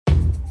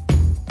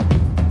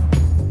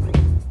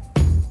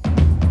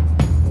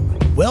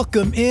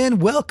Welcome,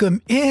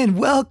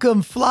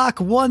 flock,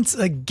 once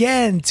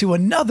again to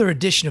another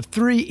edition of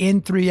 3 In,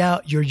 3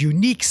 Out, your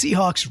unique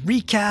Seahawks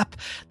recap,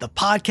 the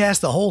podcast,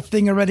 the whole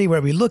thing already,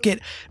 where we look at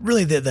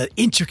really the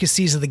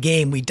intricacies of the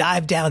game. We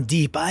dive down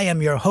deep. I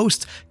am your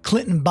host,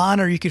 Clinton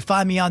Bonner. You can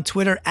find me on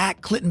Twitter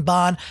at Clinton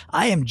Bon.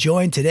 I am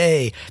joined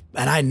today,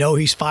 and I know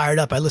he's fired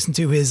up. I listened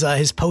to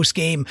his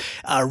post-game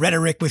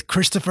rhetoric with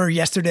Christopher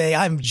yesterday.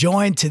 I'm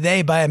joined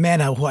today by a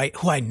man who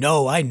I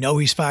know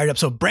he's fired up.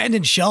 So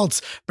Brandon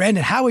Schultz.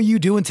 Brandon, how are you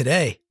doing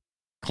today?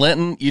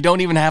 Clinton, you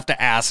don't even have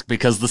to ask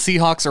because the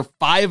Seahawks are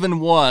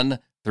 5-1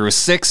 through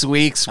 6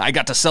 weeks. I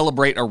got to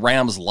celebrate a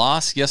Rams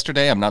loss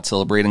yesterday. I'm not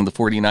celebrating the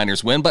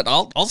 49ers win, but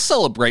I'll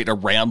celebrate a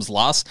Rams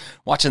loss,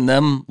 watching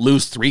them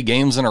lose 3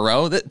 games in a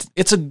row.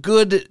 It's a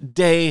good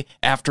day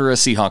after a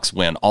Seahawks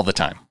win all the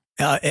time.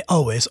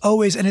 Always.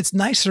 And it's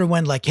nicer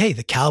when, like, hey,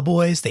 the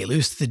Cowboys, they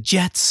lose to the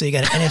Jets. So you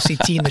got an NFC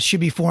team that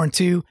should be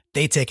 4-2.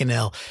 They take an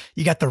L.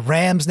 You got the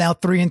Rams now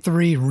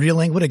 3-3,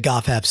 reeling. What did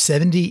Goff have?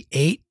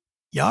 78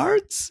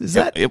 yards? Is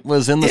that it?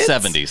 Was in the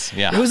 70s.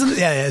 Yeah. It was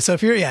yeah. So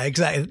if you're,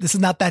 exactly. This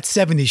is not that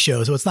 70s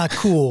show. So it's not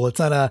cool. It's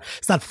not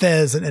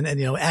Fez and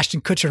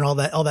Ashton Kutcher and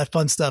all that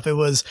fun stuff. It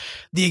was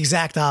the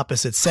exact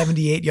opposite,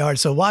 78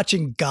 yards. So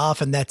watching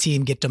Goff and that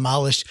team get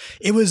demolished,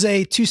 it was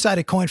a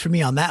two-sided coin for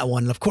me on that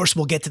one. And of course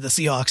we'll get to the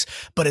Seahawks,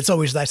 but it's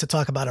always nice to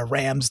talk about a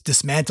Rams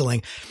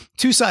dismantling.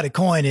 Two-sided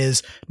coin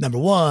is, number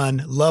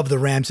one, love the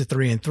Rams at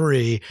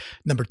 3-3.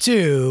 Number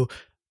two,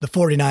 the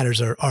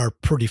 49ers are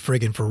pretty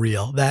friggin' for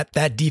real.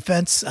 That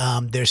defense,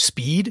 their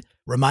speed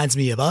reminds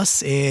me of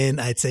us in,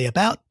 I'd say,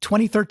 about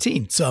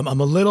 2013. So I'm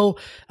a little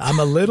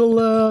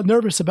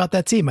nervous about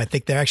that team. I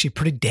think they're actually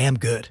pretty damn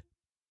good.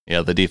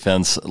 Yeah, the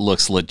defense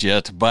looks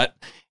legit, but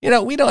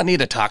we don't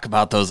need to talk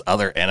about those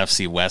other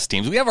NFC West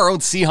teams. We have our own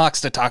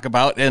Seahawks to talk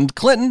about. And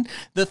Clinton,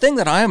 the thing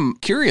that I'm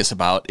curious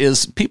about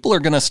is people are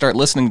going to start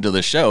listening to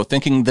the show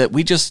thinking that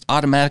we just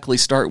automatically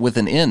start with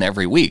an in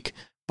every week,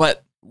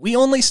 but we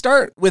only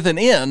start with an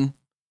in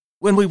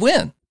when we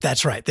win.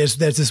 That's right. There's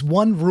this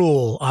one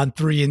rule on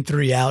 3 In,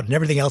 3 Out, and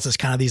everything else is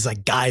kind of these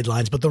like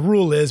guidelines. But the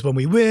rule is when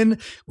we win,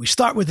 we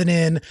start with an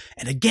in.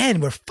 And again,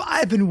 we're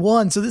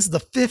 5-1. So this is the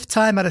 5th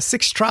time out of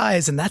 6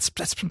 tries, and that's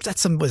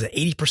some, was it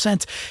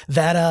 80%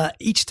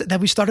 that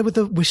we started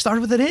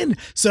with an in.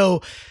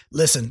 So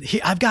listen,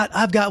 I've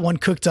got one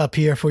cooked up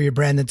here for you,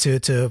 Brandon,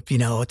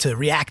 to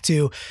react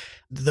to.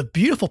 The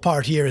beautiful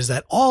part here is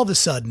that all of a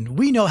sudden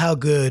we know how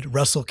good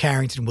Russell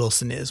Carrington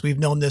Wilson is. We've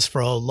known this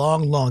for a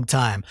long, long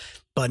time.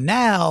 But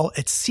now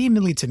it's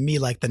seemingly to me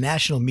like the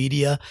national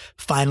media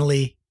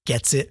finally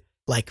gets it,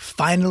 like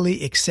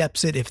finally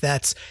accepts it. If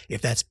that's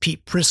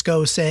Pete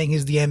Prisco saying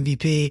he's the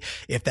MVP,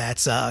 if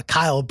that's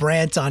Kyle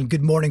Brandt on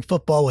Good Morning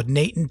Football with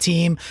Nate and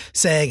team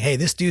saying, hey,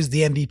 this dude's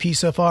the MVP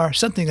so far,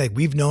 something like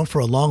we've known for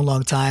a long,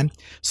 long time.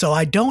 So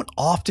I don't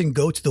often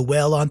go to the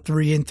well on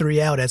 3 In,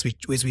 3 Out as we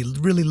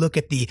really look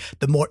at the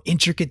more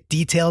intricate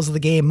details of the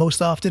game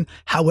most often.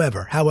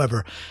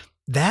 However,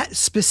 that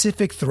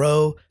specific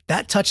throw,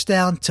 that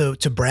touchdown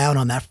to Brown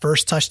on that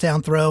first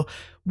touchdown throw,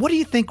 what do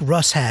you think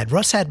Russ had?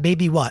 Russ had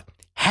maybe what?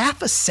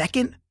 Half a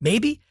second,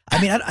 maybe? I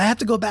mean, I have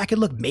to go back and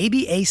look.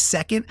 Maybe a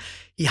second.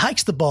 He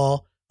hikes the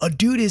ball. A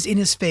dude is in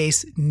his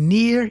face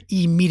near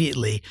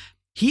immediately.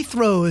 He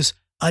throws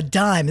a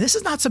dime. This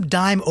is not some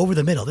dime over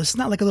the middle. This is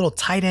not like a little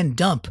tight end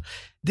dump.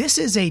 This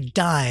is a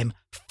dime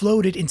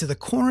floated into the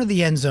corner of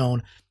the end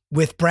zone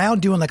with Brown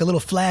doing like a little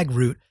flag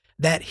route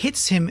that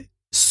hits him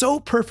so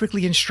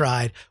perfectly in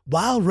stride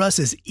while Russ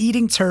is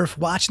eating turf,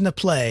 watching the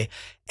play,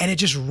 and it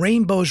just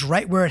rainbows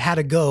right where it had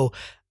to go.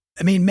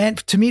 I mean, man,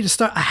 to me to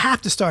start, I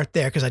have to start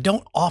there because I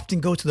don't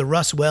often go to the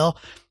Russ well.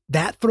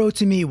 That throw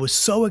to me was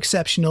so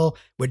exceptional.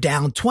 We're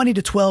down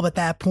 20-12 at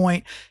that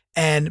point.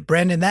 And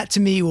Brandon, that to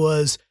me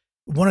was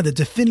one of the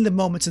definitive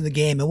moments in the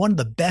game and one of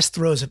the best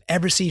throws I've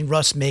ever seen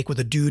Russ make with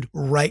a dude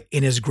right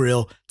in his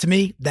grill. To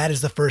me, that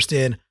is the first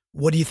in.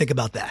 What do you think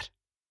about that?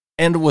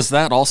 And was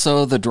that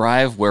also the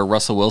drive where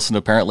Russell Wilson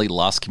apparently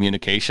lost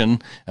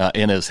communication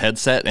in his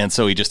headset, and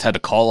so he just had to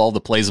call all the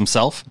plays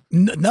himself?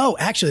 No,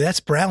 actually, that's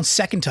Brown's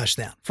second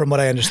touchdown, from what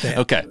I understand.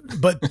 Okay,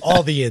 but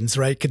all the ins,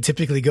 right, could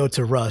typically go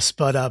to Russ.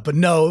 But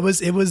no,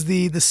 it was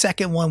the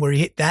second one where he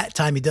hit that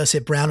time. He does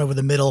hit Brown over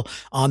the middle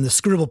on the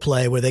scribble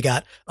play where they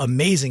got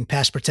amazing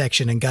pass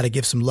protection and got to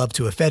give some love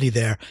to Ifedi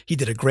there. He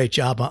did a great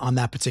job on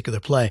that particular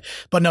play.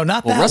 But no,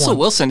 not that one. Russell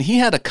Wilson, he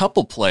had a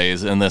couple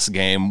plays in this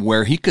game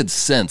where he could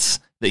sense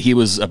that he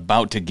was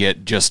about to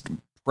get just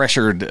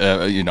pressured,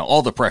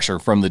 all the pressure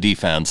from the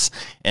defense,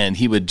 and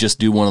he would just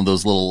do one of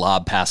those little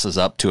lob passes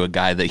up to a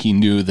guy that he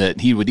knew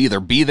that he would either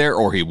be there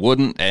or he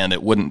wouldn't, and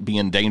it wouldn't be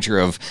in danger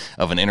of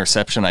an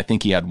interception. I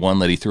think he had one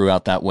that he threw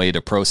out that way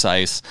to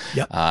Procise.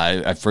 Yep.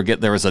 I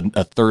forget there was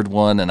a third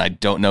one, and I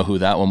don't know who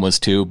that one was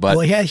to. But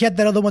well, he had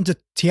that other one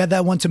he had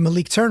that one to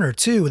Malik Turner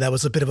too. That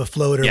was a bit of a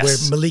floater where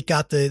Malik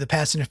got the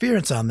pass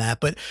interference on that.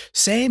 But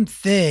same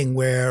thing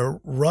where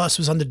Russ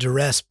was under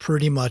duress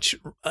pretty much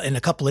in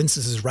a couple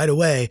instances right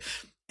away.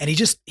 And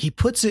he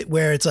puts it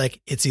where it's like,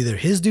 it's either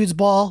his dude's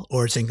ball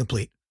or it's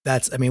incomplete.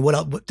 That's, I mean, what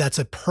else, that's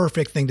a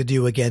perfect thing to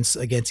do against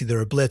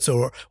either a blitz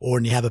or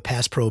when you have a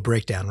pass pro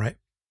breakdown, right?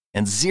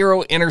 And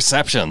 0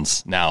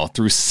 interceptions now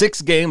through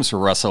 6 games for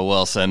Russell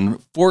Wilson,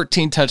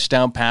 14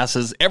 touchdown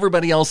passes.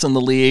 Everybody else in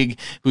the league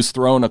who's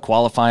thrown a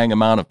qualifying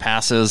amount of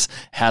passes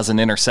has an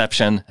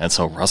interception. And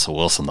so Russell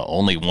Wilson, the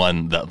only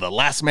one, the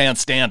last man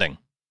standing.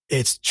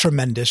 It's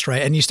tremendous,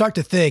 right? And you start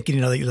to think,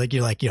 you're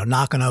like,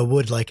 knocking on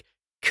wood, like,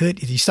 could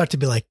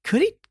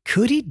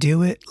he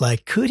do it?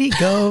 Like, could he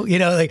go?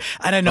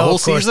 I don't know. The whole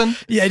of course, season?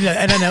 Yeah,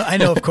 and I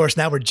know. Of course,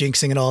 now we're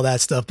jinxing and all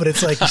that stuff. But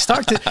it's like you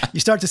start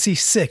to see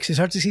 6, you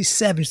start to see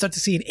 7, you start to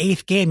see an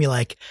 8th game. You're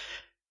like,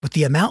 with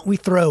the amount we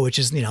throw, which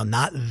is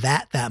not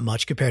that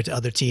much compared to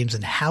other teams,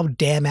 and how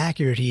damn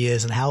accurate he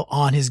is, and how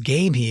on his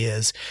game he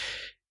is.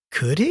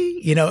 Could he?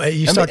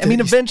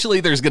 Eventually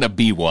there's going to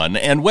be one.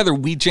 And whether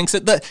we jinx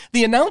it,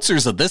 the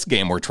announcers of this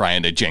game were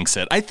trying to jinx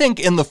it. I think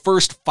in the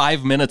first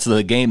 5 minutes of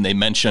the game, they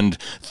mentioned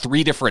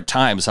 3 different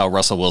times how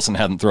Russell Wilson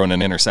hadn't thrown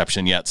an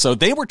interception yet. So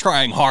they were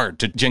trying hard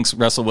to jinx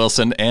Russell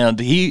Wilson, and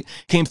he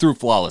came through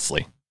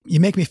flawlessly. You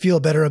make me feel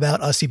better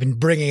about us even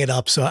bringing it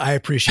up, so I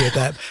appreciate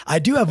that. I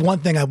do have one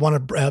thing I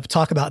want to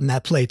talk about in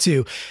that play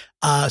too.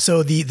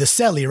 So the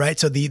celly, right?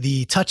 So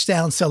the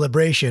touchdown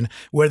celebration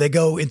where they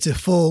go into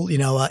full,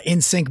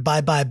 in sync,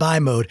 bye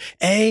mode.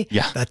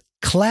 That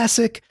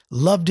classic,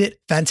 loved it,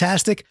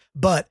 fantastic.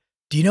 But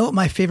do you know what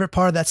my favorite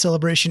part of that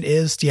celebration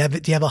is? Do you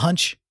have a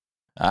hunch?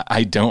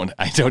 I don't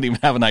even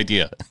have an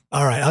idea.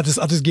 All right, I'll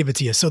just give it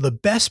to you. So the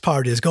best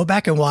part is, go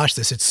back and watch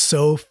this. It's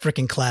so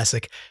freaking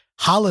classic.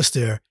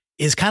 Hollister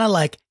is kind of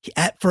like,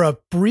 for a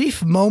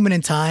brief moment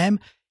in time,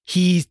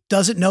 he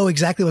doesn't know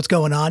exactly what's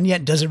going on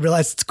yet, doesn't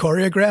realize it's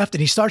choreographed, and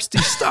he starts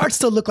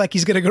to look like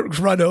he's going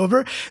to run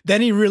over.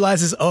 Then he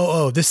realizes,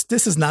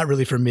 this is not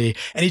really for me.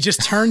 And he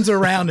just turns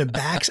around and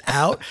backs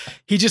out.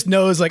 He just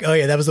knows, like, oh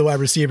yeah, that was the wide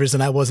receivers,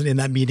 and I wasn't in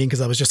that meeting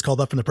because I was just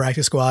called up from the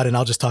practice squad, and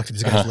I'll just talk to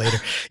these guys later.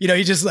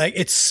 He just, like,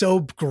 it's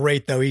so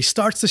great though. He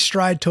starts to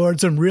stride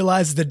towards them,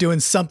 realizes they're doing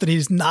something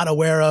he's not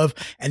aware of,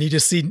 and you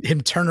just see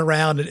him turn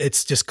around, and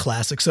it's just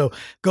classic. So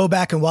go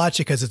back and watch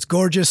it because it's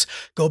gorgeous.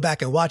 Go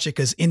back and watch it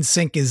because In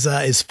Sync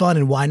is fun,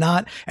 and why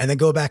not? And then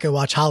go back and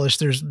watch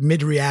Hollister's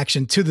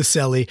mid-reaction to the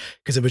celly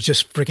because it was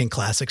just freaking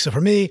classic. So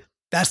for me,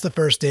 that's the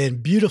first in.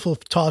 Beautiful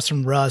toss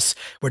from Russ.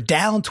 We're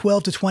down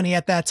 12-20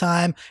 at that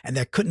time, and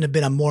there couldn't have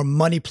been a more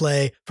money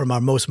play from our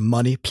most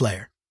money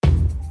player.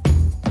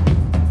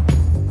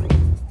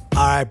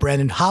 All right,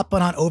 Brandon, hop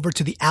on over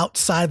to the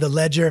outside of the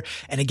ledger.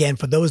 And again,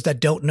 for those that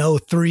don't know,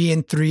 3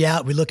 in, 3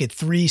 out, we look at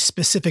 3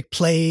 specific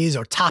plays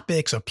or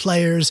topics or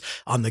players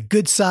on the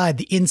good side,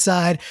 the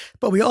inside,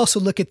 but we also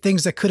look at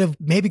things that could have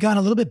maybe gone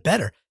a little bit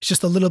better. It's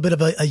just a little bit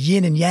of a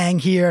yin and yang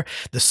here,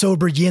 the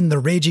sober yin, the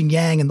raging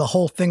yang, and the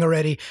whole thing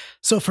already.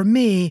 So for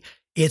me,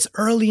 it's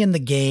early in the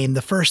game,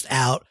 the first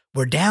out.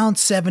 We're down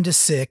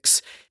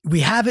 7-6. We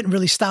haven't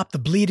really stopped the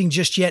bleeding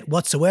just yet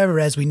whatsoever.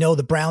 As we know,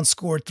 the Browns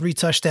scored 3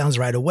 touchdowns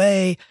right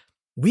away.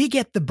 We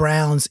get the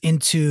Browns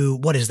into,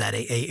 what is that?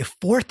 A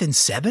 4th and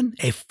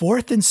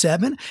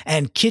 7,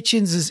 and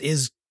Kitchens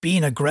is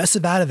being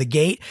aggressive out of the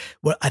gate.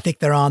 Well, I think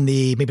they're on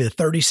maybe the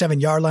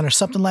 37-yard line or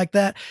something like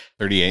that.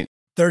 38.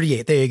 There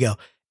you go.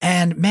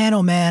 And man,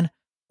 oh man,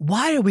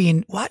 why are we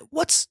in,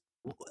 what's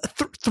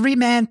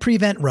 3-man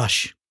prevent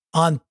rush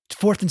on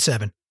 4th and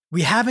 7?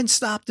 We haven't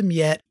stopped them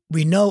yet.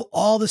 We know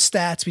all the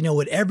stats. We know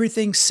what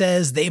everything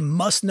says. They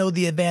must know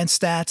the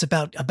advanced stats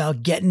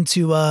about getting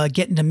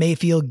to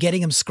Mayfield,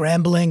 getting him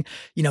scrambling,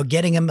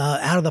 getting him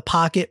out of the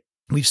pocket.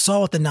 We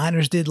saw what the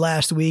Niners did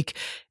last week,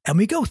 and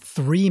we go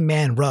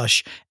 3-man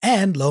rush.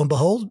 And lo and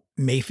behold,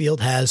 Mayfield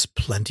has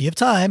plenty of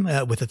time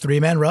with a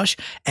 3-man rush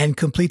and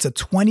completes a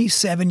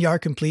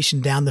 27-yard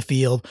completion down the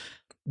field.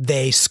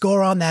 They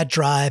score on that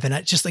drive. And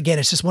it's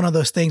just one of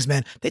those things,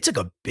 man. They took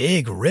a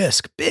big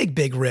risk,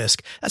 big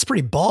risk. That's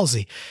pretty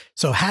ballsy.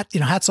 So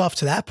hats off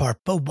to that part.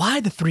 But why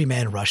the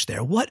 3-man rush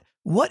there? What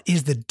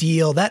is the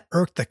deal? That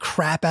irked the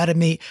crap out of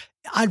me.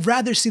 I'd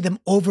rather see them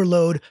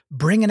overload,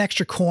 bring an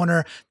extra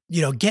corner,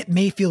 get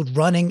Mayfield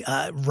running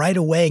right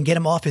away and get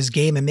him off his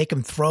game and make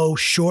him throw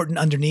short and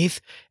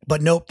underneath.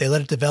 But nope, they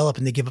let it develop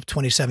and they give up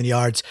 27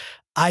 yards.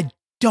 I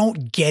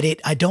don't get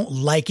it. I don't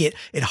like it.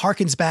 It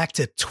harkens back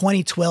to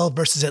 2012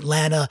 versus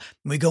Atlanta.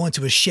 We go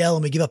into a shell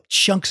and we give up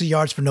chunks of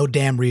yards for no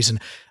damn reason.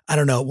 I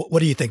don't know. What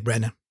do you think,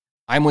 Brandon?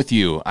 I'm with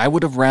you. I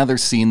would have rather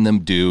seen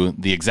them do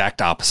the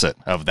exact opposite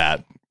of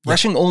that.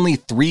 Rushing only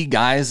 3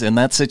 guys in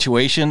that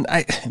situation,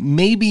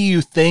 maybe you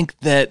think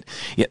that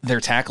their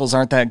tackles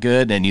aren't that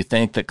good, and you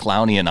think that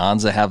Clowney and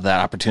Anza have that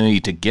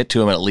opportunity to get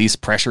to him and at least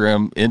pressure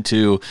him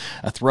into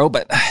a throw.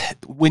 But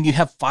when you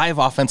have 5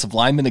 offensive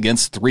linemen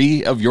against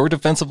 3 of your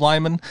defensive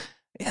linemen,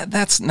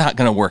 that's not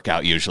going to work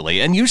out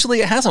usually. And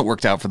usually it hasn't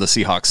worked out for the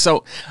Seahawks.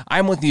 So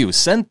I'm with you.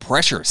 Send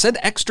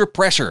extra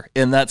pressure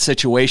in that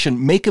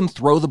situation. Make him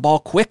throw the ball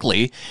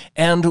quickly.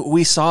 And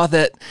we saw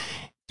that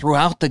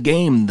throughout the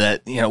game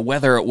that,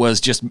 whether it was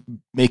just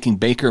making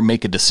Baker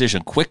make a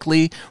decision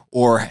quickly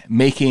or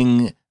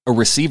making a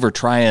receiver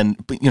trying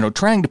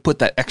to put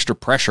that extra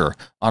pressure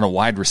on a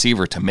wide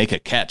receiver to make a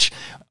catch,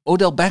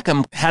 Odell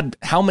Beckham had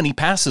how many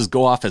passes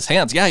go off his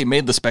hands? Yeah, he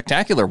made the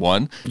spectacular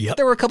one. Yep.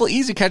 There were a couple of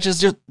easy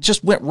catches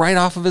just went right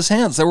off of his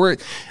hands. There were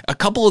a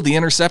couple of the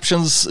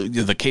interceptions,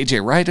 the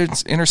KJ Wright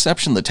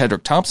interception, the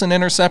Tedrick Thompson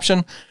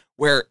interception,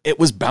 where it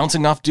was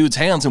bouncing off dudes'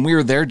 hands and we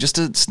were there just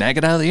to snag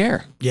it out of the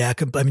air. Yeah,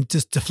 I mean,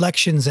 just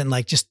deflections and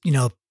like just,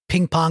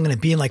 ping pong and it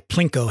being like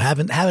Plinko,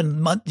 having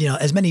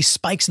as many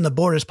spikes in the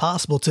board as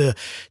possible to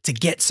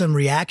get some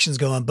reactions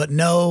going. But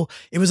no,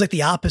 it was like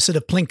the opposite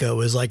of Plinko. It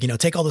was like,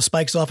 take all the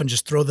spikes off and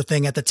just throw the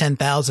thing at the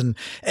 10,000.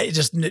 It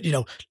just,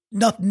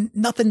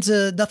 nothing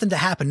to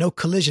happen. No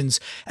collisions.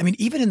 I mean,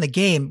 even in the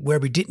game where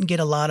we didn't get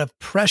a lot of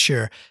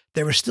pressure,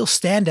 there were still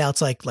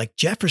standouts like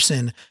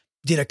Jefferson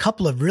did a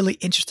couple of really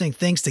interesting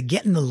things to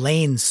get in the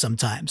lanes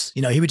sometimes.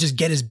 He would just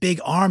get his big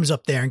arms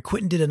up there, and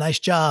Quentin did a nice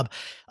job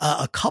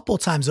a couple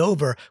times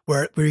over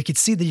where you could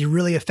see that he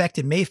really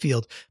affected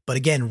Mayfield. But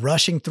again,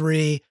 rushing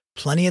 3,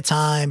 plenty of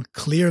time,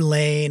 clear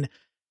lane,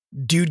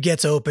 dude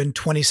gets open,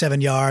 27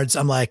 yards.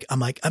 I'm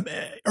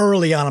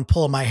early on, I'm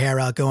pulling my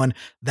hair out going,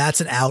 that's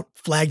an out,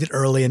 flagged it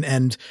early.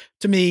 And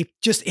to me,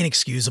 just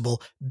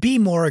inexcusable. Be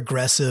more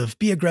aggressive,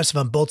 be aggressive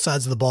on both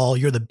sides of the ball.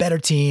 You're the better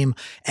team.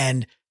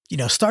 And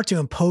start to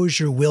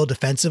impose your will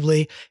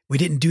defensively. We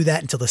didn't do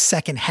that until the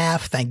second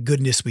half. Thank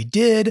goodness we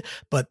did.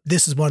 But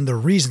this is one of the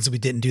reasons we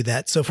didn't do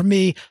that. So for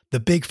me, the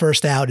big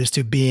first out is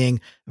to being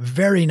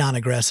very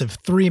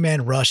non-aggressive,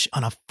 3-man rush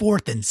on a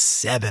 4th and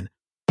 7.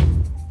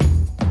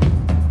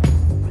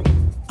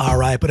 All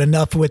right, but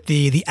enough with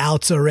the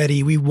outs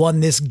already. We won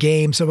this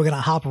game, so we're going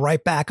to hop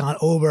right back on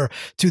over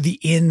to the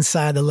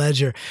inside of the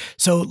ledger.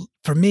 So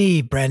for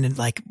me, Brandon,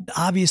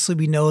 obviously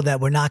we know that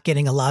we're not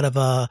getting a lot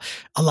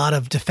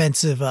of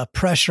defensive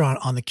pressure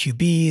on the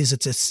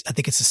QBs. I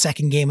think it's the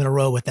second game in a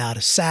row without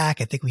a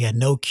sack. I think we had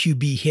no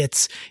QB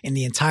hits in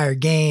the entire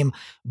game.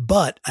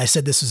 But I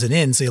said this was an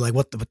in, so you're like,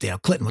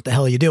 Clinton, what the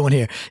hell are you doing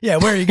here? Yeah,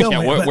 where are you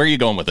going? Where are you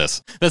going with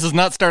this? This is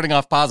not starting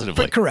off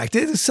positively. But correct.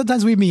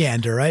 Sometimes we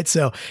meander, right?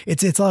 So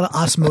it's a lot of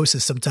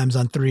osmosis sometimes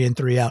on 3 and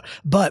 3 out.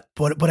 But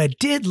what I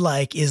did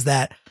like is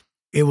that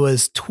it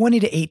was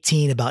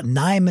 20-18, about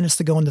 9 minutes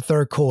to go in the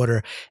third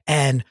quarter.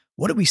 And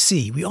what do we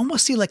see? We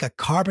almost see like a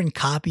carbon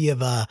copy of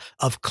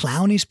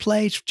Clowney's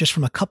play just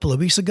from a couple of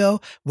weeks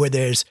ago, where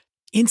there's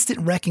instant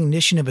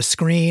recognition of a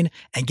screen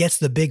and gets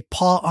the big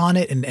paw on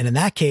it. And in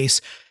that case,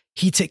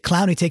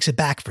 Clowney takes it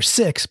back for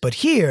 6. But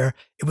here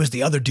it was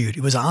the other dude.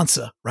 It was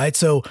Ansah, right?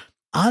 So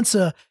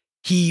Ansah,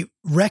 he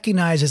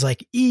recognizes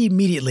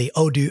immediately,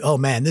 oh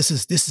man, this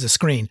is a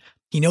screen.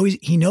 He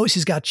knows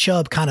he's got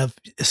Chubb kind of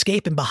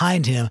escaping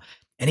behind him.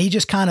 And he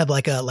just kind of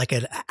like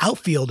an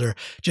outfielder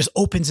just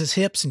opens his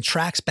hips and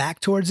tracks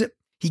back towards it.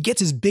 He gets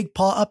his big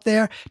paw up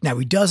there. Now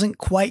he doesn't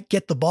quite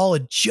get the ball.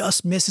 It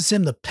just misses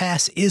him. The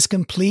pass is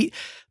complete.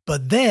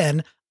 But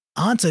then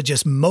Ansah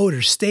just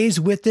stays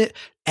with it.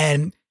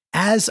 And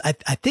as I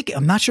think,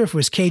 I'm not sure if it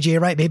was KJ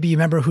Wright. Maybe you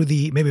remember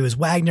maybe it was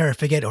Wagner, I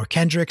forget, or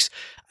Kendricks.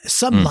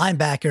 Some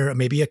linebacker,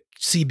 maybe a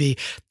CB,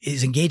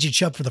 is engaging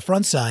Chubb for the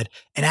front side.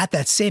 And at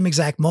that same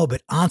exact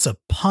moment, Ansah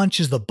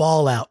punches the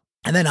ball out.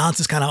 And then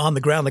Ansah's kind of on the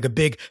ground like a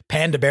big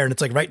panda bear, and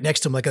it's like right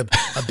next to him like a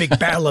big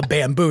barrel of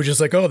bamboo, just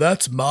like, oh,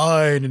 that's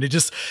mine. And he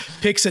just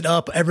picks it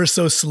up ever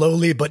so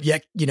slowly, but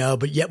yet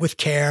with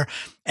care,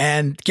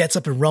 and gets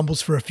up and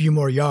rumbles for a few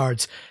more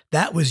yards.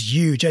 That was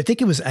huge. I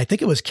think it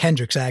was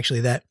Kendricks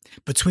actually, that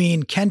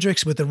between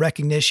Kendricks with the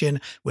recognition,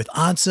 with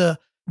Ansah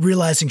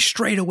realizing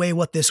straight away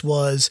what this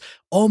was,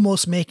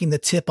 almost making the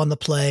tip on the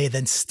play,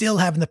 then still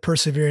having the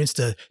perseverance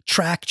to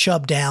track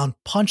Chubb down,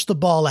 punch the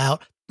ball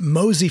out,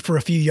 mosey for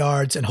a few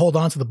yards and hold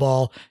on to the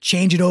ball,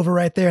 change it over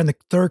right there in the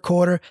third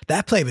quarter.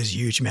 That play was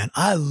huge, man.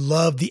 I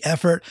love the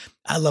effort.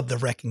 I love the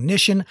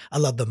recognition. I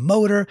love the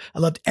motor. I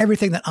loved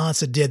everything that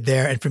Ansah did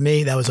there. And for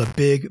me, that was a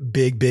big,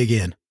 big, big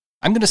in.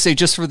 I'm going to say,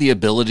 just for the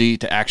ability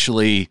to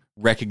actually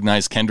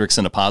recognize Kendricks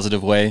in a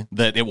positive way,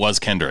 that it was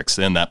Kendricks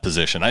in that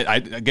position. I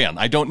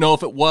don't know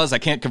if it was. I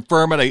can't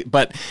confirm it,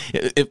 but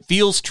it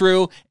feels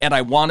true, and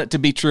I want it to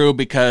be true,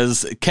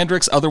 because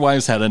Kendricks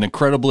otherwise had an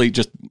incredibly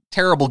just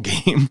terrible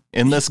game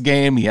in this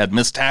game. He had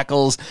missed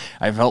tackles.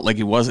 I felt like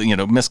he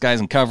wasn't, missed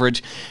guys in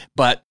coverage.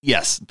 But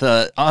yes,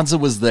 the Ansah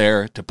was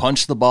there to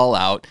punch the ball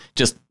out,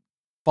 just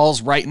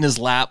falls right in his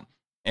lap,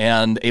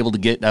 and able to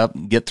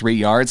get 3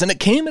 yards. And it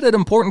came at an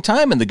important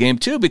time in the game,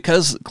 too,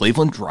 because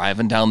Cleveland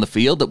driving down the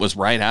field. It was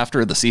right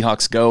after the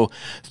Seahawks go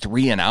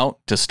 3 and out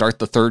to start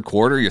the third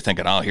quarter. You're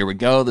thinking, oh, here we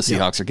go. The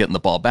Seahawks are getting the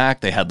ball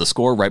back. They had the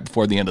score right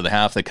before the end of the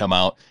half. They come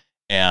out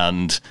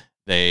and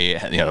they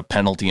had a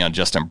penalty on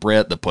Justin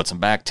Britt that puts him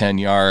back 10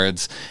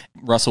 yards.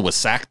 Russell was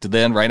sacked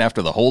then right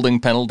after the holding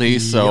penalty.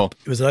 So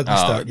it was an ugly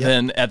start. Yep.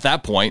 Then at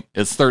that point,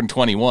 it's 3rd and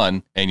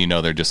 21, and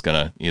they're just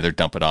going to either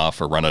dump it off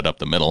or run it up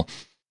the middle.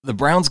 The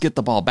Browns get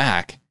the ball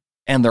back,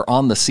 and they're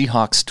on the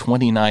Seahawks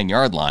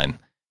 29-yard line.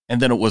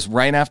 And then it was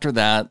right after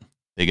that,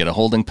 they get a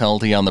holding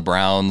penalty on the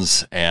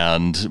Browns.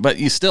 But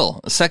you still,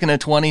 2nd and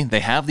 20,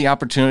 they have the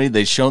opportunity.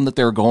 They've shown that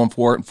they're going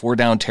for it in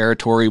 4-down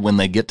territory when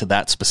they get to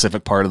that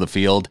specific part of the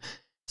field.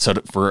 So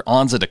for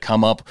Ansah to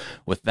come up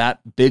with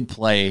that big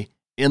play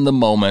in the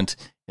moment,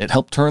 it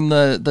helped turn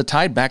the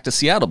tide back to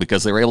Seattle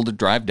because they were able to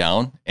drive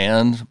down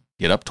and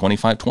get up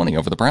 25-20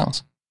 over the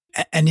Browns.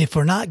 And if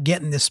we're not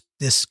getting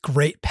this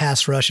great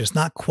pass rush, it's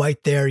not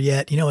quite there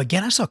yet.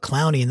 Again, I saw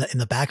Clowney in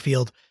the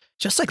backfield,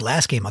 just like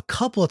last game, a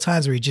couple of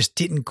times where he just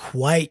didn't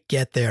quite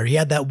get there. He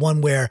had that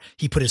one where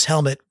he put his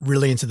helmet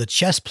really into the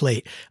chest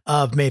plate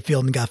of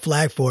Mayfield and got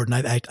flagged for it.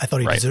 And I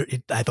thought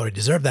he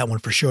deserved that one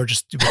for sure,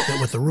 just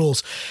with the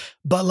rules.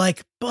 But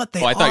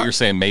they. I thought you were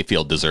saying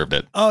Mayfield deserved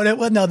it. Oh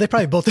no, they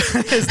probably both.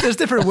 There's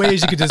different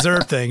ways you could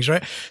deserve things,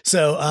 right?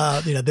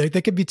 So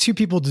there could be two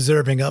people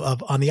deserving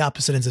of on the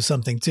opposite ends of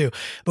something too.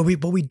 But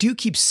we do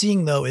keep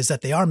seeing though is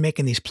that they are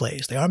making these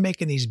plays. They are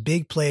making these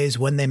big plays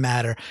when they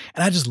matter,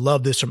 and I just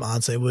love this from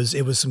Ansah.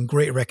 It was some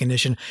great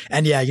recognition.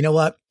 And yeah, you know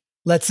what?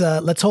 Let's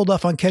hold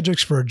off on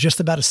Kendricks for just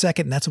about a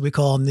second. And that's what we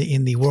call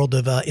in the world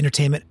of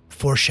entertainment,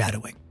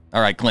 foreshadowing.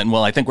 All right, Clinton.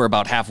 Well, I think we're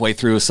about halfway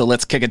through, so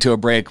let's kick it to a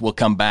break. We'll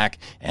come back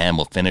and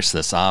we'll finish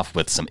this off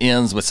with some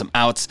ins, with some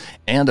outs,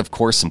 and of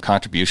course, some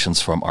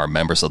contributions from our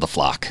members of the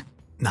flock.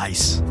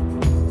 Nice.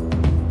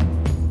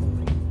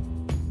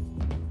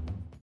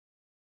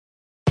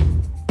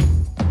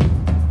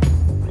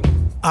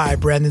 All right,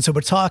 Brandon. So we're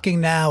talking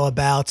now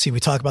about, we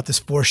talk about this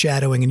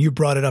foreshadowing, and you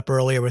brought it up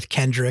earlier with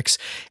Kendricks.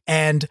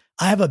 And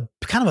I have a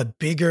kind of a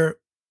bigger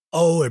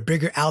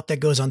bigger out that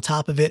goes on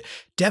top of it.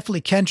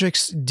 Definitely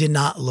Kendricks did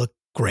not look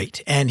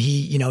great. And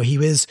he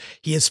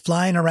is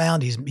flying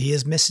around. He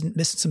is missing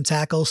some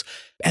tackles.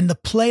 And the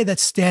play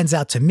that stands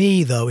out to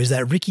me though, is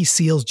that Ricky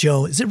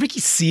Seals-Jones. Is it Ricky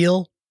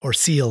Seal or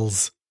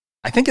Seals?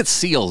 I think it's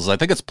Seals. I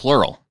think it's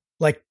plural.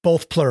 Like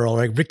both plural,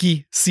 right?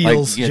 Ricky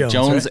Seals-Jones.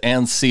 Jones right?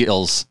 And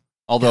Seals.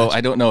 Although gotcha.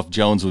 I don't know if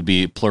Jones would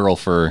be plural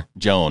for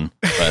Joan,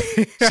 but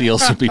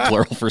Seals would be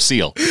plural for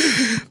Seal.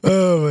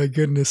 Oh my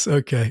goodness.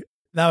 Okay.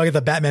 Now I get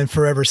the Batman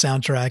Forever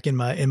soundtrack in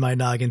my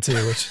noggin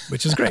too,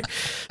 which is great.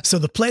 So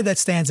the play that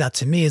stands out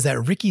to me is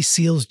that Ricky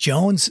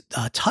Seals-Jones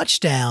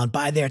touchdown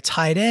by their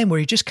tight end, where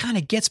he just kind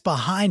of gets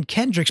behind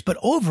Kendricks. But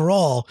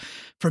overall,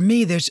 for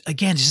me, there's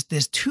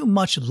too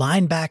much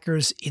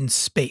linebackers in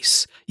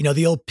space.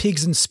 The old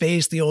pigs in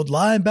space, the old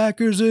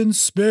linebackers in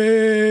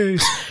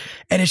space,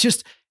 and it's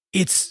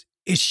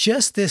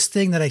just this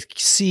thing that I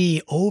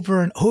see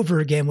over and over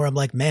again, where I'm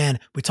like, man,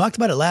 we talked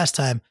about it last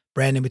time.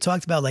 Brandon, we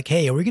talked about like,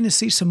 hey, are we going to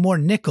see some more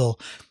nickel?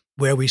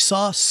 Where we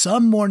saw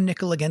some more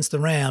nickel against the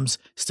Rams,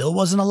 still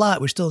wasn't a lot.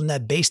 We're still in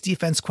that base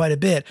defense quite a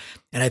bit.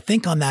 And I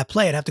think on that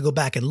play, I'd have to go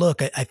back and look.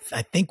 I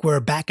think we're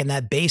back in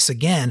that base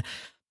again.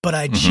 But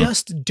I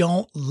just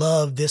don't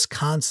love this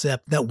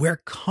concept that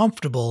we're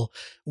comfortable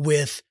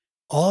with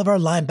all of our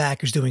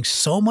linebackers doing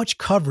so much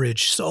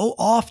coverage so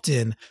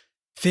often,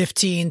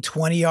 15,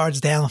 20 yards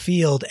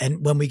downfield.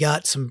 And when we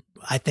got some,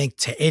 I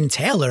think in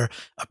Taylor,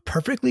 a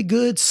perfectly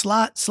good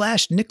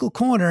slot/nickel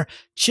corner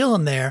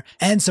chilling there,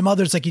 and some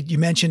others like you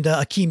mentioned,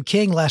 Akeem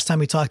King last time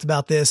we talked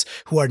about this,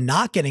 who are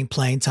not getting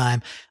playing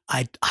time.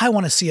 I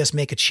want to see us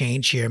make a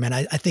change here, man.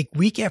 I think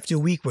week after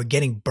week we're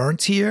getting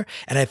burnt here,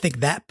 and I think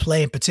that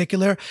play in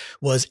particular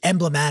was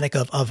emblematic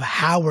of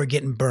how we're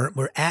getting burnt.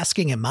 We're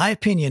asking, in my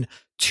opinion,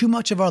 too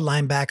much of our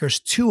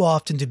linebackers too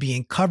often to be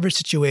in coverage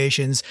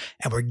situations,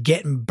 and we're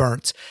getting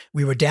burnt.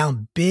 We were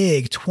down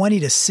big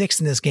 20-6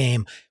 in this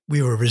game.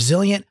 We were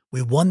resilient.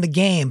 We won the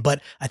game.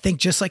 But I think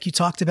just like you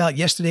talked about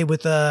yesterday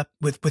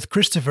with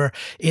Christopher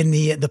in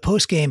the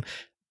post game,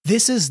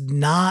 this is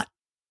not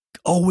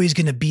always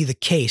going to be the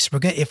case. We're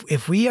going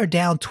if we are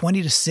down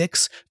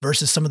 20-6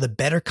 versus some of the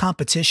better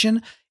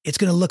competition, it's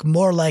going to look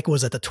more like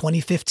was at the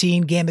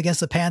 2015 game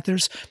against the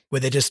Panthers, where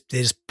they just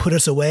put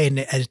us away, and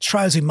as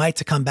try as we might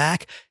to come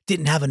back,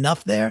 didn't have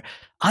enough there.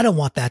 I don't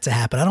want that to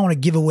happen. I don't want to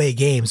give away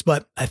games,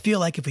 but I feel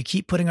like if we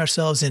keep putting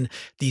ourselves in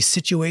these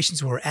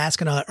situations where we're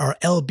asking our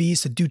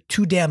LBs to do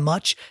too damn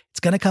much,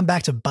 it's going to come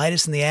back to bite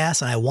us in the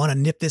ass. And I want to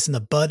nip this in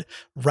the bud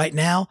right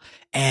now.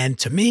 And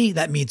to me,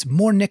 that means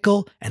more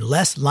nickel and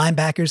less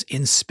linebackers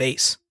in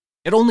space.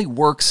 It only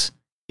works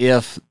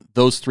if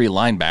those three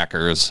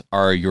linebackers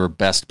are your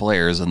best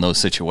players in those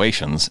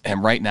situations.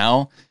 And right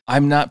now,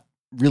 I'm not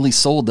really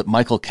sold that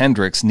Michael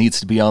Kendricks needs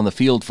to be on the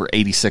field for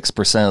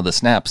 86% of the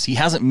snaps. He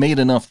hasn't made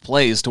enough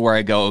plays to where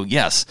I go,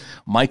 yes,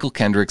 Michael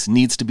Kendricks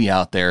needs to be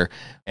out there.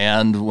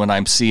 And when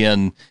I'm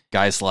seeing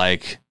guys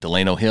like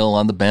Delano Hill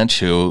on the bench,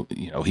 who,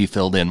 he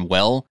filled in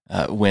well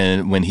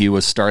when he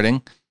was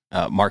starting,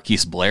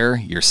 Marquise Blair,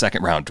 your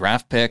second round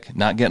draft pick,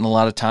 not getting a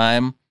lot of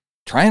time.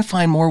 Try and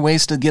find more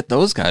ways to get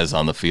those guys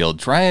on the field.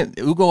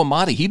 Ugo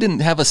Amadi, he didn't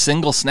have a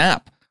single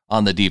snap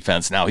on the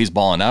defense. Now he's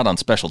balling out on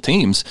special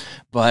teams,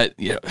 but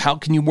how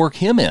can you work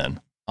him in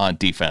on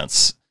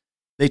defense?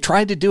 They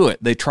tried to do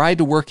it. They tried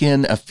to work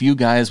in a few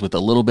guys with a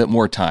little bit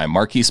more time.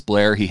 Marquise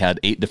Blair, he had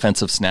 8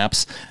 defensive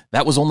snaps.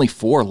 That was only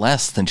 4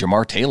 less than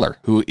Jamar Taylor,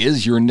 who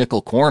is your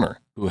nickel corner,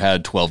 who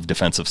had 12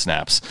 defensive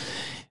snaps.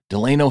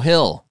 Delano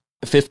Hill,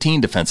 15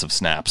 defensive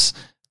snaps.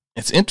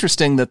 It's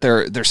interesting that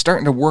they're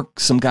starting to work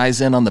some guys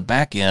in on the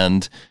back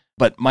end,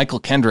 but Michael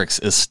Kendricks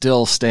is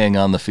still staying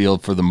on the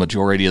field for the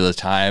majority of the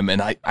time,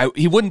 and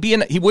he wouldn't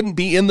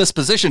be in this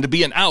position to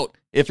be an out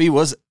if he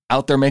was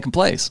out there making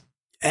plays.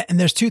 And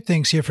there's two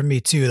things here for me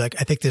too. Like,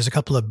 I think there's a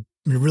couple of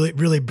really,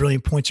 really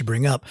brilliant points you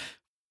bring up.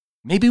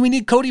 Maybe we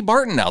need Cody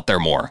Barton out there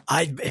more.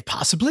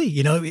 Possibly,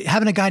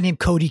 having a guy named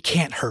Cody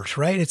can't hurt,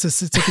 right? It's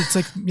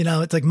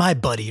like my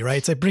buddy, right?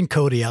 It's like, bring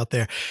Cody out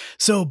there.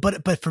 So,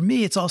 but for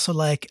me, it's also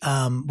like,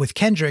 with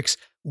Kendricks,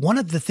 one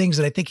of the things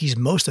that I think he's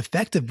most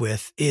effective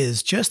with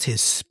is just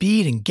his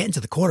speed and getting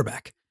to the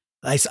quarterback.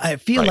 I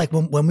feel like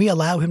when we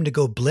allow him to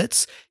go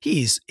blitz,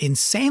 he's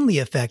insanely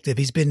effective.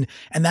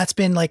 And that's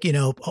been like,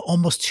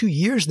 almost 2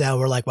 years now.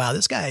 We're like, wow,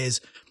 this guy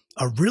is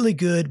a really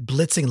good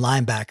blitzing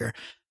linebacker.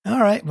 All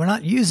right, we're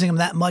not using him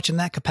that much in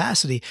that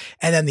capacity.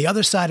 And then the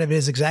other side of it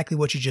is exactly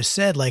what you just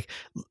said. Like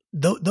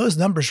those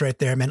numbers right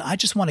there, man, I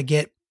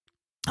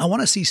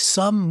want to see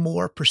some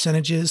more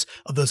percentages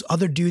of those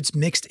other dudes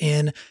mixed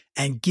in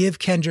and give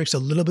Kendricks a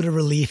little bit of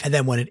relief. And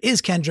then when it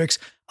is Kendricks,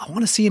 I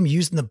want to see him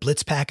using the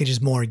blitz packages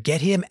more and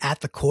get him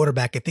at the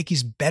quarterback. I think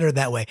he's better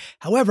that way.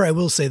 However, I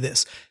will say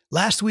this.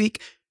 Last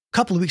week, a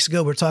couple of weeks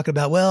ago, we were talking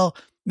about, well,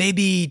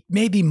 maybe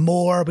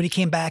more. When he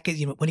came back,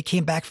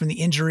 from the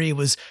injury, it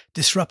was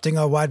disrupting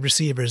our wide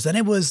receivers. Then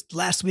it was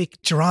last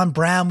week, Jerron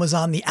Brown was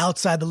on the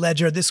outside the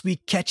ledger. This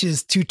week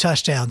catches 2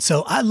 touchdowns.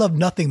 So I love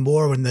nothing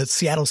more when the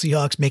Seattle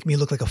Seahawks make me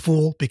look like a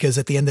fool, because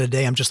at the end of the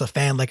day, I'm just a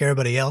fan like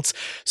everybody else.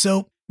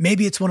 So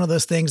maybe it's one of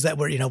those things that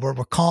we're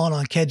calling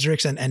on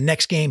Kendricks, and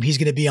next game he's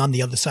going to be on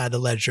the other side of the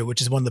ledger,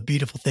 which is one of the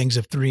beautiful things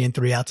of 3 and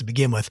 3 out to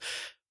begin with.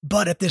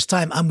 But at this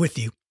time, I'm with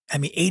you. I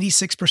mean,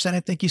 86%,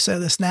 I think you said,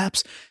 of the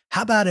snaps.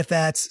 How about if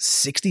that's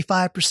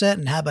 65%?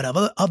 And how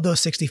about of those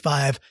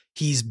 65,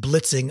 he's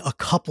blitzing a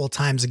couple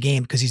times a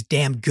game because he's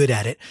damn good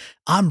at it.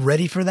 I'm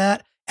ready for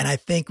that. And I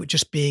think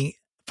just being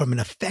from an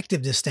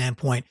effectiveness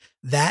standpoint,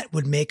 that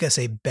would make us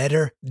a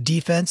better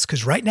defense.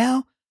 Because right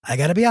now, I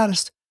got to be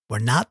honest, we're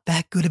not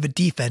that good of a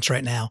defense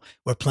right now.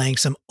 We're playing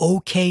some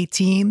okay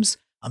teams.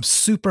 I'm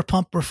super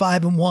pumped we're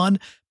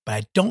 5-1, but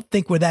I don't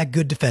think we're that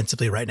good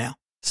defensively right now.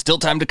 Still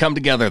time to come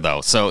together, though.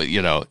 So,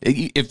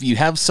 if you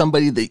have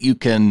somebody that you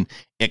can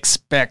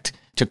expect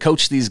to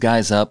coach these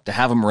guys up, to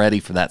have them ready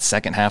for that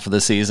second half of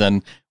the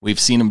season, we've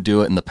seen them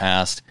do it in the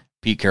past.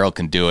 Pete Carroll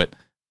can do it,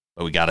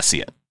 but we got to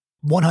see it.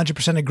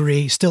 100%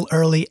 agree. Still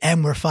early,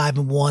 and we're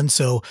 5-1.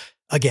 So,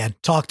 again,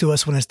 talk to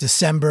us when it's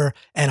December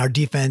and our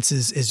defense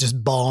is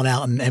just balling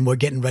out and we're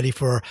getting ready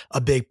for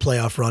a big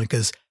playoff run,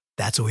 because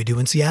that's what we do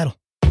in Seattle.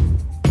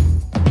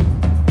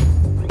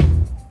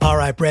 All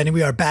right, Brandon,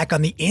 we are back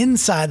on the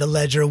inside the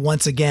ledger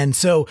once again.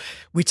 So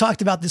we talked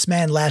about this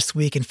man last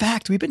week. In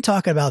fact, we've been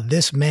talking about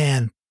this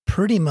man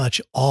pretty much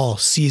all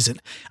season.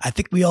 I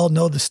think we all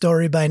know the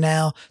story by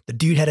now. The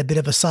dude had a bit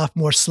of a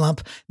sophomore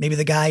slump. Maybe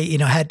the guy,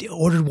 had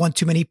ordered one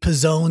too many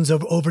Pizzones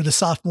over the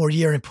sophomore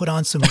year and put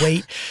on some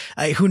weight.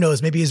 Who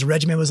knows? Maybe his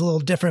regimen was a little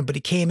different, but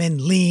he came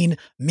in lean,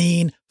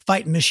 mean,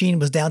 fighting machine,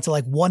 was down to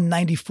like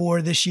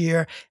 194 this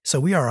year. So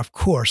we are, of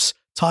course,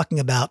 talking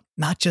about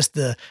not just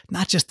the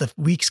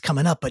weeks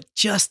coming up, but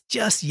just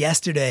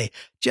yesterday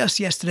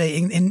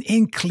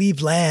in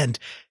Cleveland,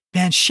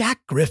 man, Shaq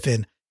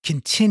Griffin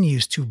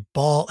continues to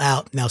ball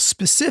out. Now,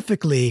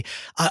 specifically,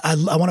 I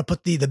want to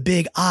put the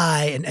big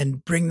I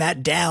and bring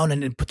that down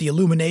and put the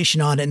illumination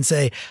on it and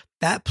say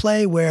that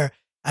play where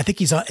I think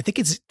he's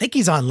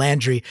on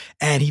Landry,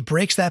 and he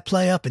breaks that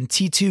play up, and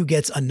T2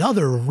 gets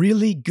another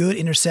really good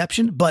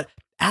interception. But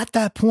at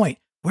that point,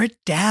 we're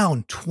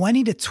down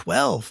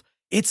 20-12.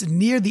 It's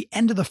near the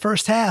end of the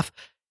first half.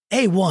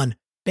 A1,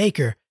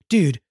 Baker,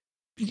 dude,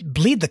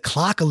 bleed the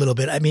clock a little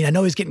bit. I mean, I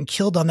know he's getting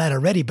killed on that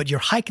already, but you're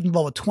hiking the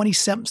ball with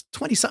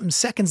 20-something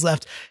seconds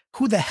left.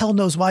 Who the hell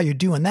knows why you're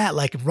doing that?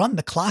 Like, run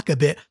the clock a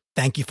bit.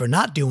 Thank you for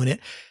not doing it.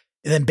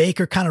 And then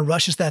Baker kind of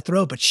rushes that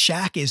throw, but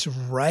Shaq is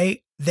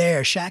right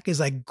there. Shaq is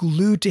like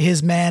glued to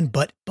his man,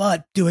 but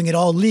doing it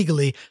all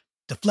legally.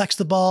 Deflects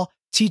the ball.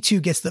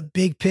 T2 gets the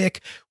big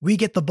pick. We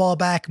get the ball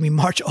back, and we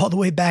march all the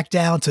way back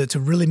down to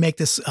really make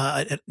this,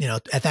 at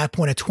that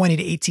point, a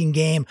 20-18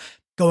 game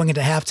going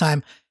into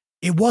halftime.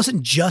 It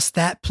wasn't just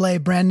that play,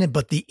 Brandon,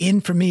 but the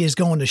in for me is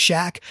going to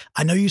Shaq.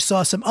 I know you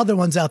saw some other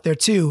ones out there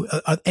too.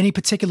 Any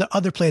particular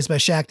other plays by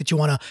Shaq that you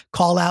want to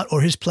call out,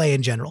 or his play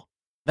in general?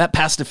 That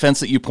pass defense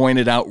that you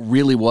pointed out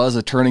really was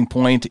a turning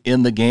point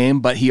in the game,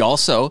 but he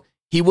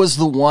was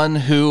the one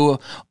who,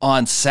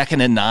 on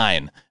 2nd and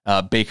 9,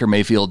 Baker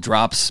Mayfield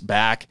drops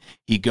back.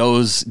 He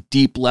goes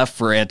deep left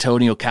for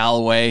Antonio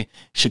Callaway.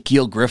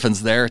 Shaquille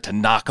Griffin's there to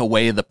knock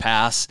away the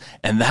pass.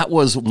 And that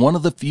was one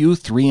of the few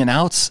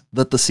 3-and-outs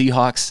that the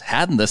Seahawks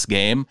had in this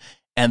game.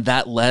 And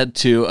that led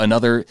to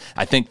another,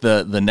 I think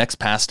the next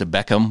pass to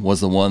Beckham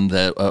was the one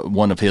that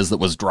one of his that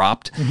was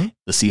dropped. Mm-hmm.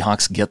 The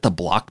Seahawks get the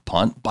blocked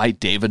punt by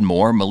David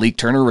Moore. Malik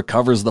Turner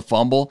recovers the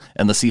fumble,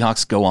 and the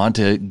Seahawks go on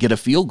to get a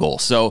field goal.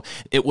 So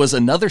it was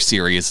another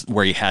series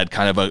where he had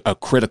kind of a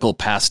critical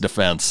pass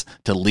defense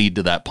to lead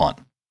to that punt.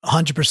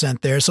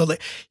 100% there. So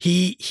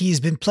he's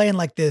been playing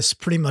like this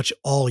pretty much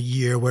all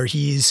year, where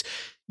he's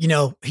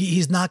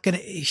he's not going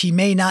to, he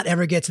may not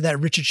ever get to that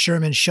Richard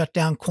Sherman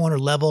shutdown corner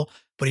level,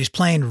 but he's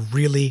playing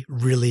really,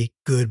 really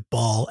good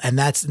ball. And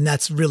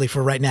that's really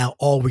for right now,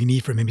 all we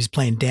need from him. He's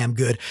playing damn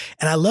good.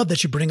 And I love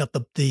that you bring up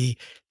the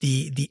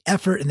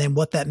effort and then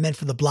what that meant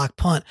for the block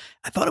punt.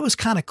 I thought it was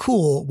kind of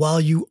cool.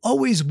 While you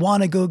always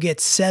want to go get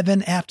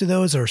 7 after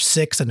those or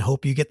 6 and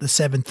hope you get the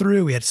 7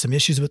 through. We had some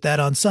issues with that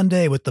on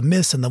Sunday with the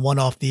miss and the one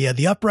off the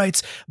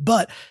uprights,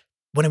 but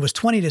when it was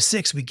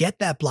 20-6, we get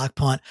that block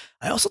punt.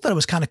 I also thought it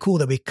was kind of cool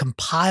that we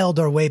compiled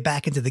our way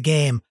back into the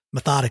game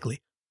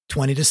methodically.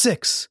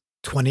 20-6,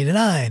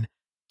 20-9,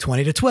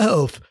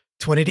 20-12,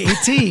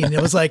 20-18. It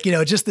was like,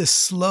 just this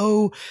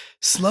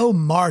slow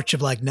march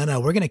of like, no,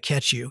 we're going to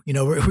catch you.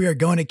 We are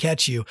going to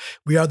catch you.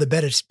 We are the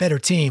better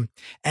team.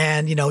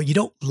 And, you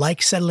don't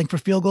like settling for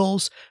field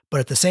goals,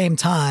 but at the same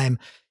time,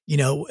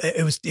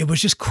 it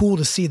was just cool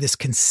to see this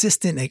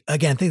consistent,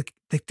 again,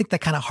 I think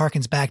that kind of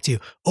harkens back to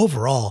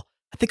overall,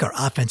 I think our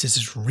offense is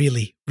just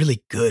really,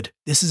 really good.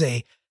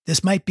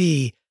 This might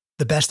be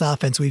the best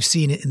offense we've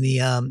seen in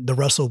the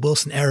Russell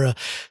Wilson era,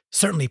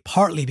 certainly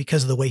partly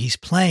because of the way he's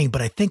playing,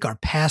 but I think our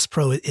pass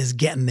pro is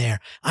getting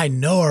there. I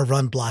know our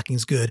run blocking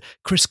is good.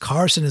 Chris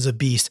Carson is a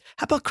beast.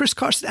 How about Chris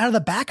Carson out of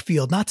the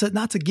backfield? Not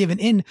to give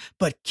it in,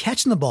 but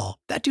catching the ball.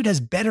 That dude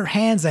has better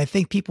hands than I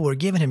think people were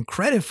giving him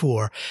credit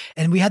for.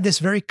 And we had this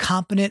very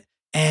competent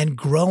and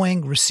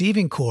growing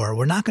receiving core.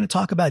 We're not going to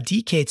talk about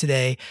DK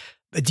today.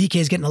 DK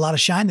is getting a lot of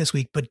shine this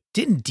week, but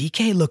didn't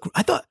DK look,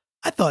 I thought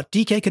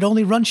DK could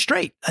only run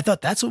straight. I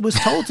thought that's what was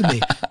told to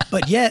me,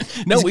 but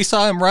yet. No, we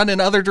saw him run in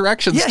other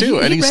directions too.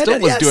 And he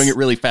still was doing it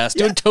really fast,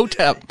 doing toe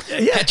tap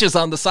catches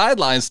on the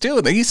sidelines too.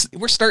 And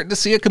we're starting to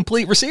see a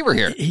complete receiver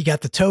here. He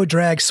got the toe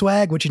drag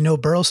swag, which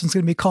Burleson's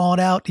going to be calling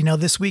out,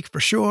 this week for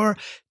sure.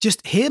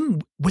 Just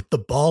him with the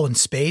ball in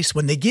space.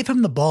 When they give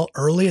him the ball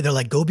earlier, they're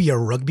like, go be a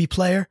rugby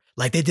player.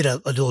 Like they did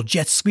a little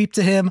jet sweep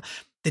to him.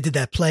 They did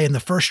that play in the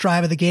first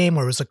drive of the game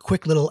where it was a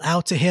quick little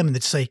out to him and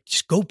they'd say,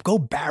 just go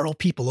barrel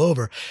people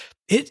over.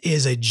 It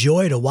is a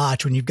joy to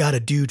watch when you've got a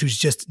dude who's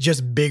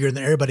just bigger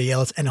than everybody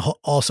else and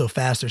also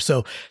faster.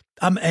 So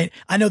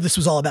I know this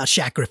was all about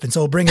Shaq Griffin,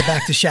 so we'll bring it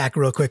back to Shaq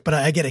real quick, but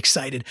I get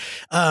excited.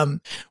 To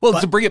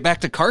bring it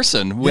back to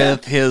Carson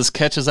with his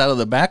catches out of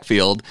the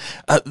backfield,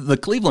 the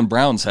Cleveland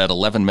Browns had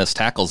 11 missed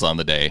tackles on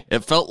the day.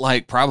 It felt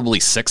like probably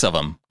 6 of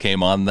them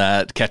came on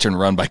that catch and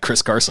run by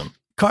Chris Carson.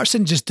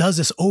 Carson just does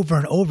this over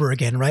and over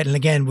again, right? And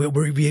again,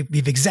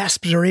 we've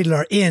exasperated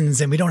our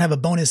ins and we don't have a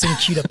bonus in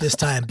queued up this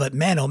time. But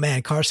man, oh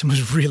man, Carson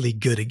was really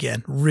good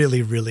again.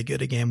 Really, really good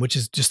again, which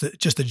is just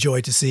a joy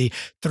to see.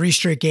 3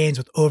 straight games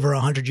with over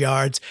 100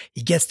 yards.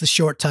 He gets the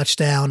short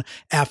touchdown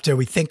after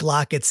we think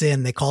Lockett's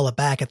in. They call it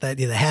back at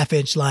the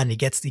half-inch line. He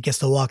gets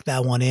to walk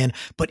that one in.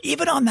 But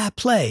even on that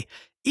play,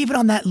 even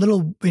on that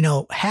little,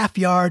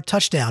 half-yard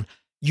touchdown,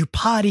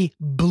 Upati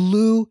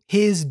blew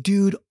his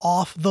dude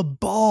off the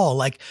ball.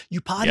 Like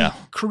Upati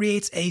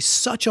creates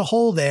such a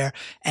hole there,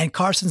 and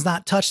Carson's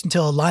not touched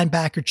until a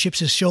linebacker chips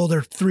his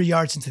shoulder 3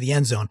 yards into the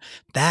end zone.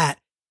 That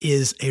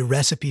is a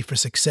recipe for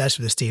success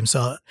for this team.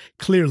 So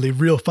clearly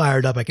real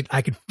fired up.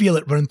 I could feel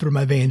it running through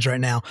my veins right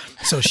now.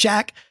 So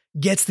Shaq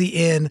gets the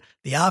in,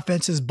 the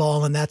offense is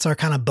balling. That's our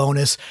kind of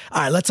bonus.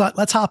 All right,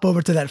 let's hop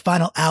over to that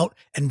final out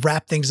and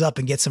wrap things up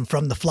and get some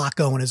from the flock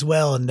going as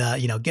well. And,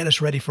 get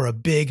us ready for a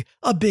big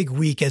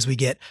week as we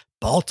get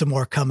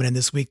Baltimore coming in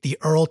this week, the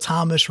Earl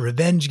Thomas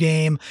revenge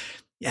game,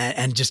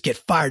 and just get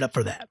fired up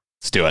for that.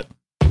 Let's do it.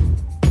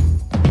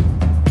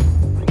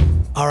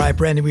 All right,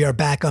 Brandon, we are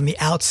back on the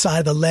outside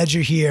of the ledger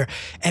here.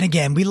 And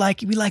again, we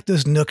like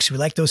those nooks. We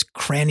like those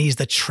crannies,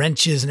 the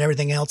trenches and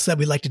everything else that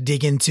we like to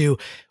dig into.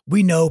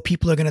 We know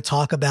people are going to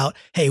talk about,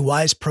 hey,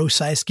 why is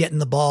Prosise getting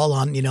the ball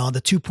on, the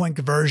 2-point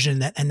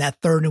conversion and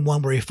that 3rd and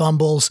 1 where he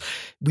fumbles?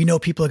 We know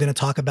people are going to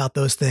talk about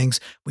those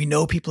things. We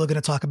know people are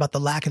going to talk about the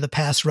lack of the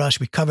pass rush.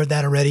 We covered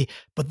that already.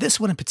 But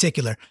this one in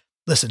particular,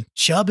 listen,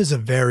 Chubb is a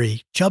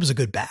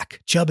good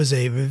back. Chubb is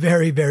a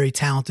very, very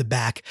talented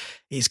back.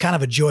 He's kind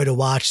of a joy to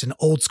watch and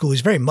old school.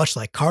 He's very much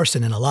like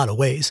Carson in a lot of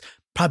ways.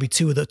 Probably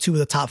two of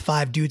the top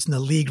 5 dudes in the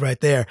league right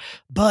there.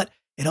 But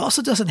it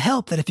also doesn't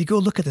help that if you go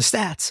look at the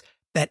stats,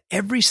 that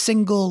every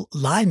single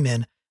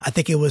lineman, I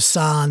think it was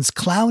Sans,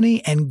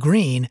 Clowney, and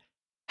Green,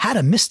 had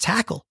a missed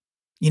tackle.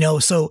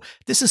 So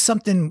this is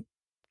something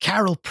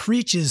Carroll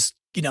preaches,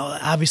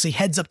 obviously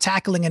heads up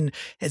tackling, and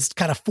has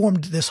kind of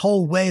formed this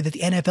whole way that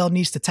the NFL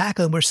needs to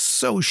tackle. And we're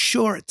so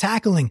sure at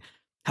tackling.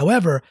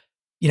 However,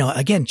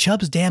 again,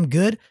 Chubb's damn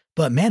good,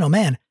 but man, oh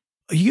man,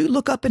 you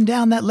look up and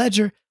down that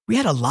ledger, we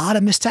had a lot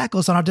of missed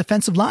tackles on our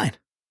defensive line.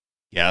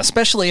 Yeah,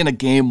 especially in a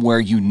game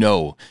where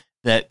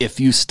that if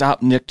you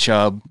stop Nick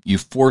Chubb, you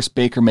force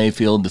Baker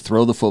Mayfield to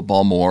throw the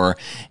football more.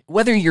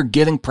 Whether you're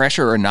getting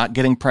pressure or not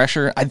getting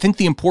pressure, I think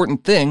the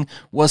important thing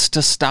was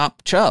to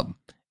stop Chubb.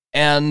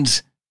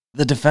 And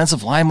the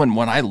defensive lineman,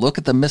 when I look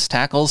at the missed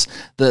tackles,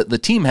 the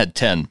team had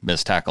 10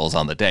 missed tackles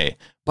on the day,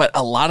 but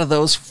a lot of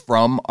those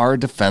from our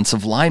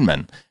defensive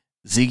linemen.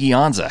 Ziggy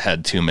Ansah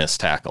had 2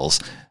 missed tackles.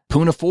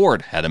 Poona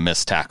Ford had a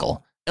missed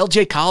tackle.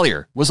 LJ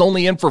Collier was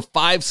only in for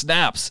 5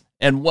 snaps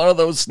And one of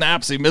those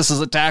snaps, he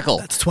misses a tackle.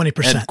 That's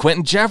 20%. And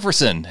Quentin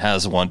Jefferson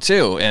has one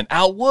too. And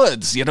Al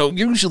Woods,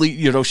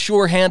 usually,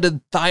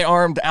 sure-handed,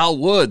 thigh-armed Al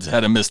Woods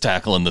had a missed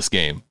tackle in this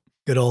game.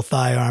 Good old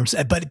thigh arms.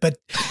 But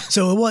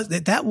so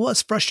that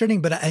was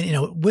frustrating. But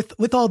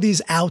with all these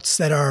outs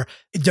that are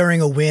during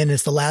a win,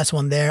 it's the last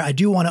one there. I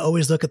do want to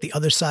always look at the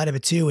other side of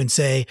it too and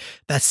say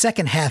that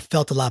second half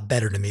felt a lot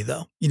better to me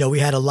though. We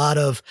had a lot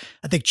of,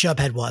 I think Chubb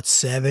had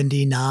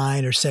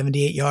 79 or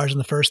 78 yards in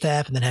the first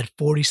half and then had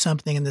 40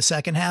 something in the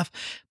second half.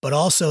 But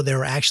also there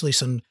were actually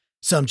some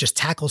just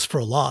tackles for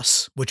a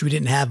loss, which we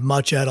didn't have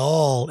much at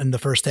all in the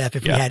first half.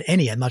 If we had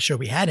any, I'm not sure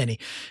we had any.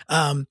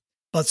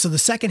 But so the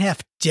second half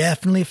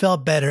definitely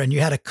felt better. And you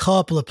had a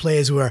couple of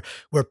plays where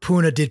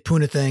Puna did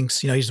Puna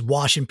things, he's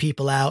washing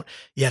people out.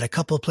 You had a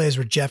couple of plays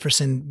where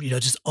Jefferson,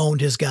 just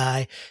owned his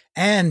guy.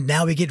 And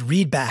now we get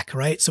Reed back,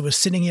 right? So we're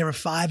sitting here at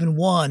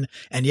 5-1.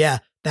 And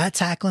that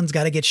tackling's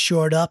got to get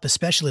shored up,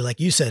 especially like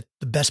you said,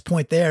 the best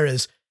point there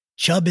is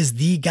Chubb is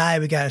the guy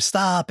we got to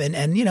stop.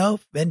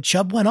 And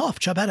Chubb went off.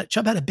 Chubb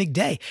had a big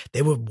day.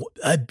 They were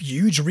a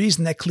huge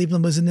reason that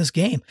Cleveland was in this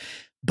game.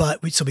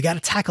 But so we got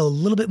to tackle a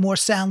little bit more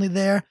soundly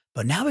there.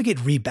 But now we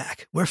get Reed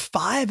back. We're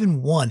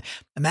 5-1.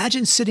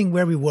 Imagine sitting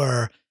where we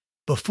were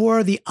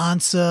before the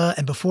Ansah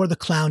and before the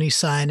Clowney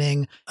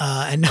signing,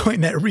 and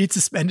knowing that Reed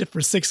suspended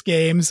for 6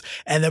 games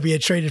and that we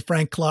had traded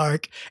Frank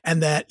Clark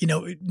and that,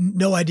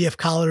 no idea if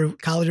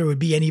Collider would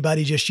be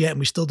anybody just yet. And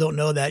we still don't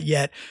know that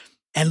yet.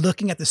 And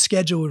looking at the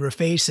schedule we were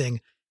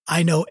facing,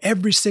 I know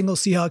every single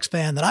Seahawks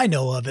fan that I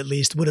know of, at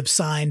least, would have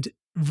signed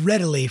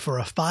readily for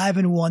a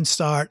 5-1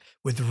 start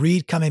with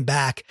Reed coming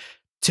back.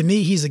 To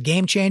me, he's a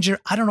game changer.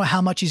 I don't know how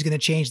much he's going to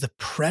change the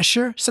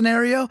pressure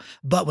scenario,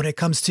 but when it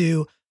comes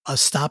to us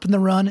stopping the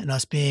run and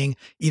us being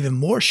even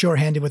more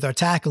shorthanded with our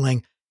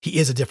tackling, he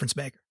is a difference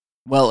maker.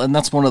 Well, and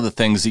that's one of the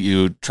things that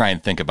you try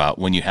and think about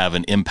when you have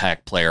an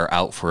impact player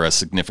out for a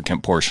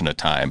significant portion of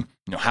time.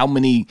 How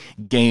many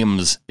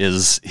games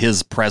is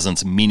his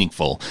presence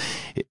meaningful?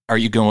 Are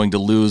you going to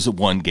lose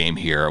one game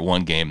here,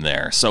 one game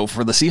there? So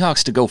for the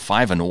Seahawks to go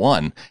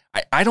 5-1,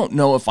 I don't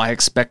know if I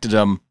expected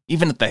them,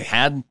 even if they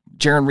had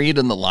Jarran Reed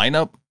in the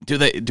lineup.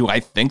 Do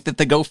I think that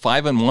they go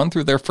 5-1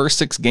 through their first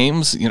 6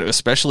 games?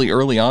 Especially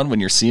early on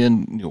when you're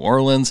seeing New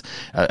Orleans,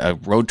 a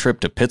road trip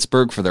to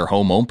Pittsburgh for their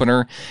home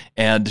opener,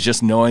 and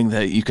just knowing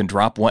that you can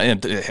drop one,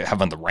 and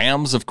having the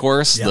Rams, of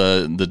course,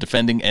 the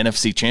defending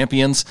NFC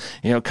champions,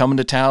 coming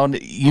to town.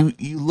 You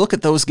look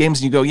at those games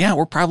and you go, yeah,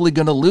 we're probably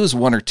going to lose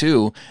 1 or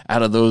 2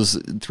 out of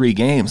those 3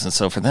 games. And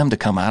so for them to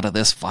come out of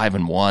this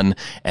 5-1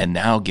 and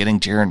now getting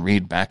Jarran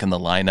Reed back in the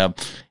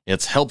lineup,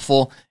 it's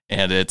helpful.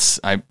 And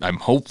I'm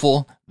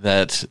hopeful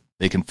that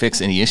they can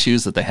fix any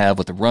issues that they have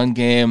with the run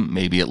game.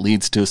 Maybe it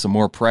leads to some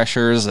more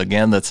pressures.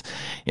 Again, that's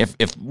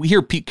if we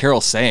hear Pete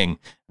Carroll saying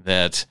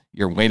that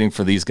you're waiting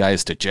for these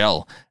guys to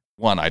gel.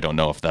 One, I don't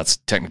know if that's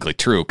technically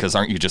true, because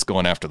aren't you just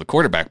going after the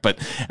quarterback? But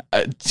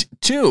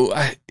 2,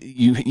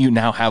 you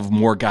now have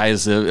more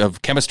guys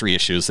of chemistry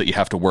issues that you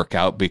have to work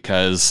out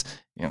because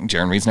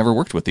Jarran Reed's never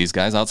worked with these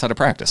guys outside of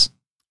practice.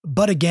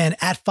 But again,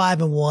 at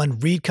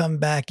 5-1, Reed coming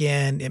back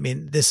in. I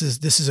mean, this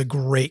is a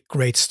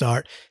great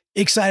start.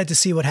 Excited to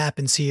see what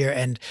happens here.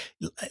 And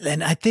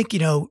I think,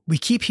 we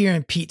keep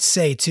hearing Pete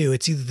say too,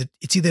 it's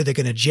either they're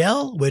going to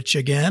gel, which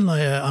again,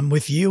 I'm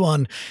with you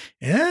on,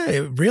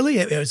 really,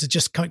 it was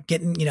just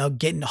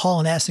getting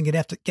hauling ass and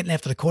getting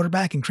after the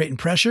quarterback and creating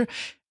pressure.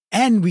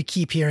 And we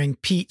keep hearing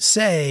Pete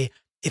say,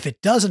 if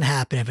it doesn't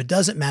happen, if it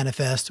doesn't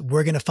manifest,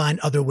 we're going to find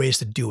other ways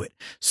to do it.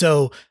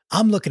 So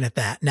I'm looking at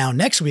that. Now,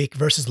 next week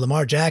versus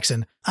Lamar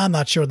Jackson, I'm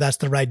not sure that's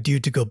the right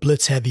dude to go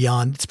blitz heavy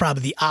on. It's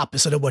probably the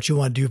opposite of what you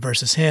want to do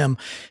versus him,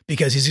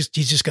 because he's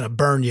just going to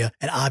burn you.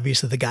 And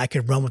obviously the guy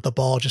could run with the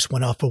ball, just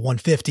went off for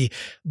 150.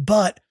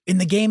 But in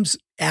the games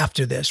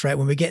after this, right,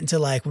 when we get into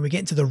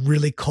the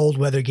really cold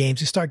weather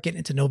games, we start getting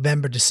into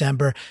November,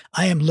 December,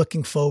 I am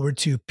looking forward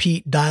to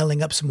Pete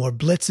dialing up some more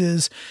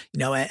blitzes,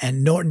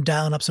 and Norton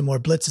dialing up some more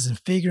blitzes and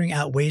figuring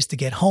out ways to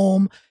get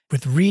home.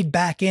 With Reed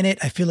back in it,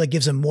 I feel it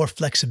gives them more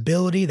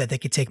flexibility, that they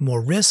could take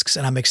more risks,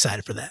 and I'm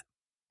excited for that.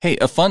 Hey,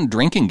 a fun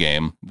drinking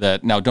game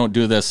that, now don't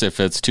do this if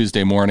it's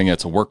Tuesday morning,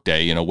 it's a work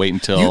day, wait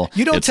until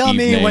you don't it's tell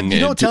evening. Me when you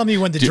don't tell me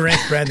when to drink,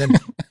 Brendan.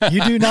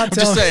 You do not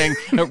tell me.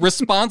 I'm just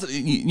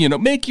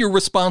saying, make your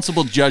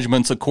responsible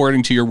judgments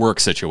according to your work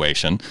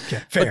situation.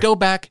 Okay, fair. But go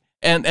back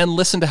and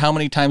listen to how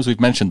many times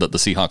we've mentioned that the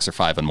Seahawks are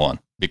 5-1.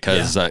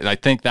 Because I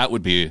think that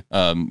would be,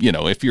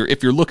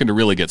 if you're looking to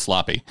really get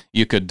sloppy,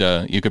 you could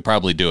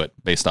probably do it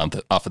based on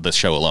off of this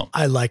show alone.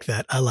 I like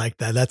that.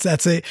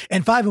 That's a,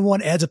 and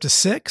 5-1 adds up to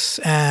 6,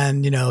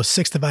 and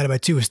 6 divided by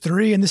 2 is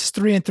 3, and this is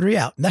 3 and 3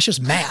 out, and that's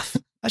just math.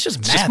 That's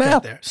just math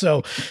out there.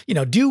 So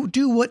do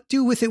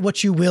with it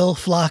what you will,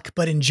 flock,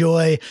 but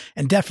enjoy,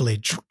 and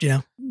definitely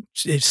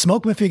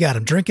smoke them if you got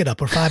them. Drink it up.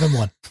 We're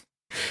 5-1.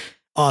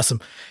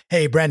 Awesome.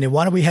 Hey, Brandon,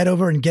 why don't we head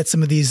over and get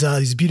some of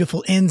these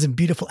beautiful ins and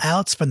beautiful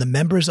outs from the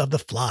members of the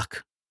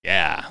flock?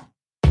 Yeah.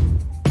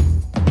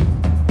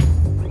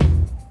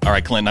 All All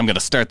right, Clinton, I'm going to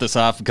start this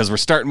off because we're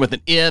starting with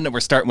an in, and we're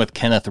starting with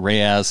Kenneth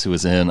Reyes, who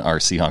is in our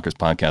Seahawkers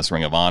podcast,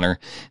 Ring of Honor.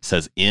 It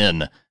says,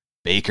 in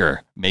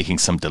Baker making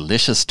some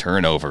delicious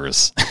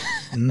turnovers.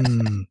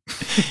 And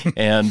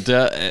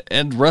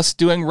Russ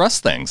doing Russ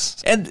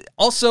things, and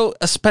also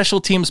a special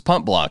teams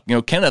punt block. You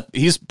know, Kenneth,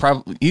 he's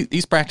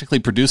practically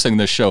producing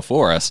this show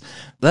for us.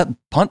 That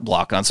punt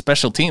block on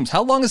special teams.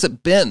 How long has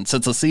it been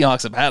since the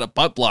Seahawks have had a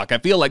punt block? I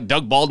feel like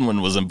Doug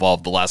Baldwin was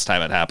involved the last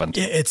time it happened.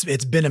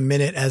 It's been a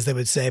minute, as they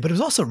would say, but it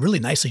was also really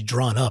nicely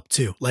drawn up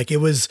too. Like it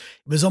was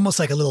almost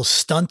like a little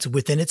stunt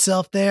within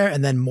itself there,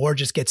 and then more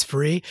just gets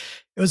free.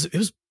 It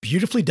was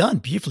beautifully done,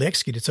 beautifully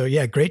executed. So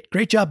yeah,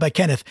 great job by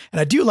Kenneth. And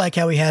I do like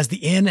how he has the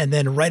in, and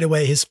then right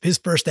away his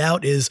first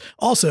out is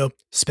also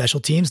special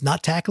teams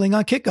not tackling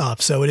on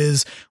kickoff. So it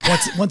is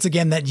once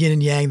again that yin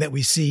and yang that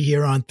we see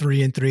here on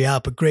 3 and 3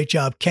 out. But great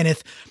job,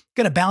 Kenneth.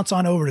 Going to bounce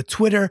on over to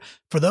Twitter.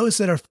 For those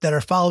that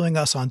are following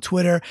us on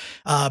Twitter,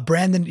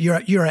 Brandon,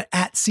 you're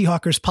at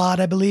Seahawkers Pod,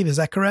 I believe. Is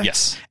that correct?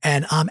 Yes.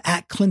 And I'm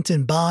at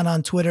Clinton Bond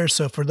on Twitter.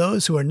 So for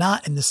those who are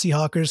not in the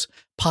Seahawkers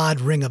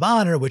Pod Ring of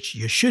Honor, which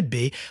you should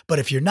be, but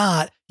if you're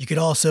not, you could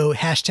also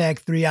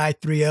hashtag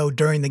 3i30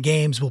 during the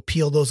games. We'll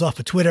peel those off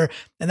of Twitter.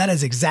 And that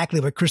is exactly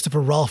what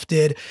Christopher Rolfe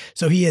did.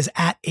 So he is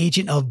at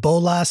Agent of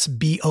Bolas,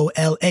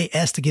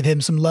 Bolas, to give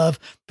him some love.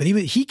 But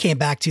he came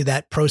back to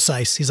that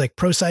Procise. He's like,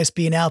 Procise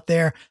being out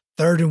there,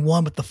 3rd and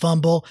 1 with the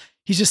fumble.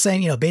 He's just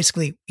saying,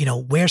 basically,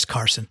 where's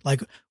Carson?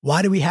 Like,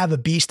 why do we have a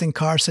beast in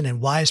Carson,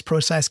 and why is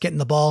Procise getting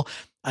the ball?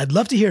 I'd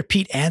love to hear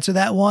Pete answer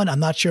that one. I'm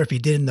not sure if he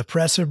did in the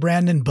presser,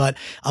 Brandon, but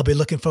I'll be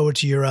looking forward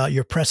to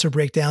your presser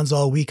breakdowns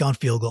all week on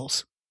field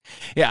goals.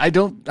 Yeah, I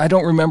don't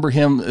remember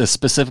him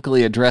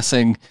specifically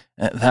addressing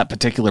that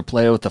particular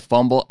play with the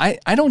fumble. I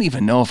don't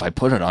even know if I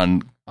put it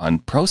on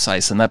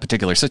Procise in that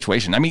particular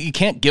situation. I mean, you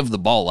can't give the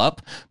ball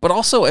up, but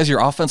also as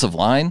your offensive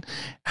line,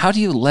 how do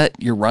you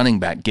let your running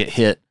back get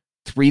hit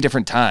 3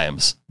 different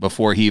times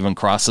before he even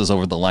crosses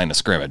over the line of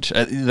scrimmage?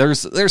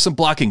 There's some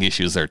blocking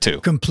issues there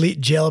too.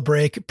 Complete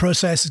jailbreak.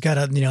 Procise has got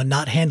to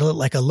not handle it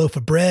like a loaf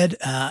of bread.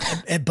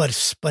 But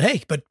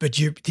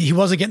he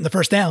wasn't getting the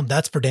first down.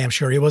 That's for damn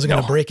sure. He wasn't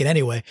going to break it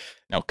anyway.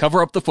 Now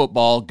cover up the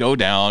football, go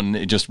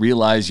down, just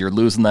realize you're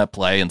losing that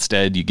play.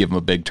 Instead, you give him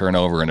a big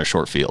turnover in a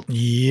short field.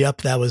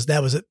 Yep, that was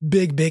a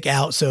big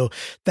out. So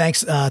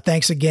thanks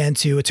again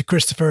to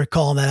Christopher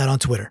calling that out on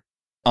Twitter.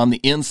 On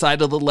the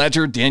inside of the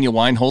ledger, Daniel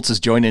Weinholtz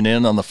is joining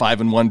in on the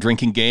 5-1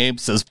 drinking game.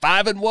 Says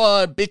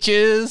 5-1,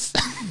 bitches.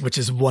 Which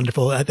is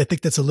wonderful. I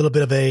think that's a little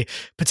bit of a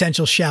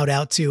potential shout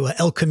out to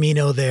El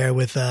Camino there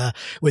with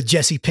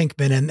Jesse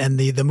Pinkman and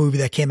the movie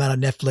that came out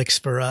on Netflix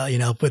for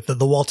with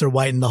the Walter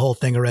White and the whole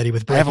thing already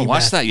with Breaking I haven't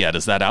watched that yet.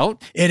 Is that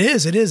out? It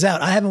is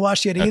out. I haven't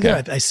watched it yet either.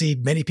 Okay. I see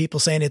many people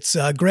saying it's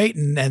great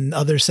and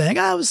others saying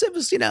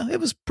it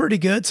was pretty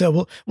good.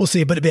 So we'll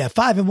see. But yeah,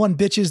 5-1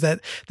 bitches.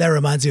 That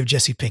reminds me of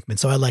Jesse Pinkman.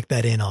 So I like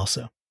that in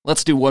also.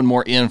 Let's do one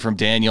more in from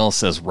Daniel.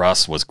 Says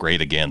Russ was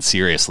great again.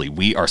 Seriously,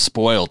 we are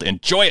spoiled.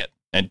 Enjoy it.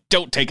 And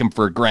don't take him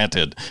for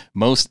granted.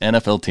 Most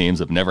NFL teams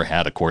have never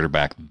had a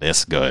quarterback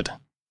this good.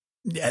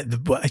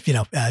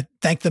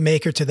 Thank the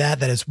maker to that.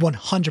 That is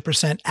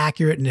 100%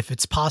 accurate. And if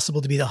it's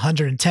possible to be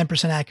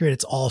 110% accurate,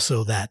 it's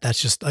also that.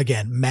 That's just,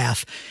 again,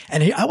 math.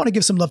 And I want to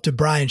give some love to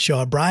Brian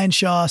Shaw. Brian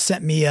Shaw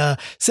sent me an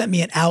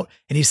out,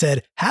 and he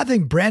said,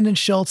 having Brandon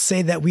Schultz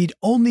say that we'd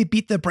only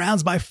beat the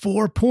Browns by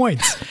 4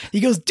 points. He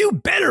goes, do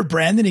better,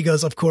 Brandon. He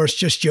goes, of course,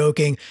 just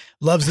joking.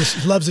 Loves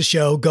the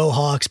show. Go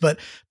Hawks. But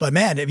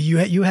man,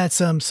 you had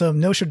some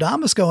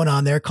Nostradamus going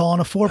on there calling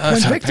a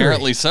 4-point victory.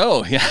 Apparently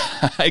so. Yeah.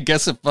 I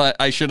guess if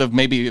I should have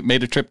maybe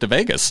made a trip to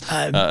Vegas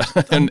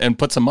and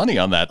put some money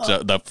on that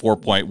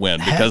 4-point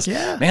win, because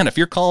man, if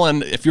you're calling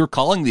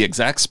the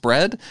exact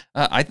spread,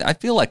 I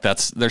feel like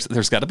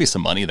there's got to be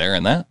some money there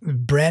in that.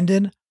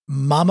 Brandon,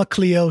 Mama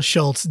Cleo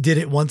Schultz did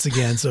it once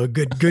again. So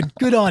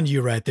good on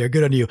you right there.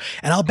 Good on you.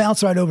 And I'll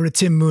bounce right over to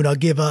Tim Moon. I'll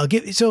give,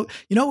 so,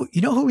 you know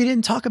who we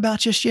didn't talk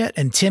about just yet?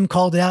 And Tim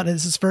called it out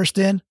as his first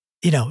in,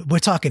 we're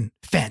talking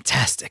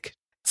fantastic.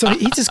 So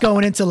he's just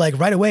going into like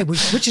right away,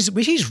 which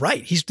he's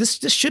right. This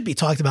should be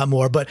talked about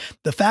more, but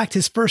the fact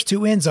his first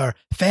 2 wins are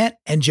Fant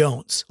and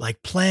Jones,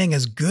 like playing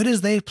as good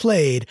as they've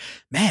played.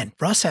 Man,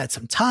 Russ had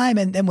some time,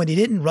 and then when he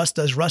didn't, Russ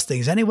does Russ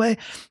things anyway,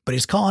 but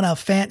he's calling out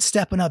Fant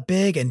stepping up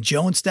big and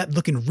Jones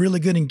looking really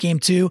good in game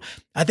 2.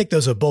 I think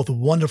those are both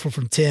wonderful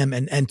from Tim,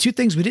 and 2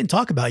 things we didn't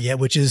talk about yet,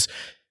 which is,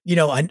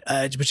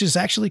 which is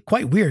actually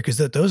quite weird because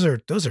those are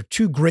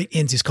 2 great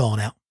ins he's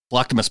calling out.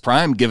 Bloctimus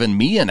Prime giving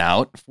me an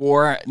out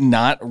for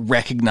not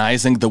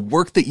recognizing the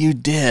work that you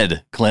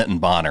did, Clinton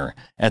Bonner,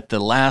 at the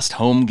last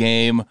home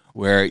game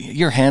where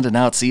you're handing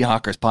out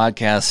Seahawkers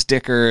podcast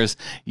stickers,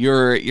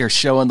 you're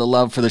showing the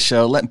love for the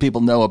show, letting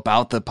people know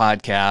about the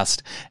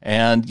podcast,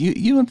 and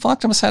you and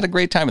Flocktimus had a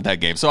great time at that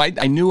game. So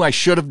I knew I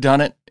should have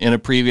done it in a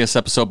previous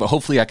episode, but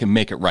hopefully I can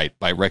make it right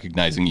by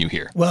recognizing you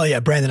here. Well, yeah,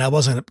 Brandon, I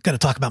wasn't going to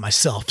talk about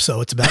myself,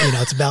 so it's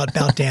about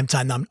damn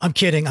time. No, I'm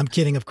kidding,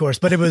 of course,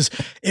 but it was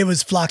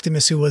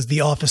Flocktimus who was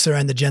the officer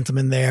and the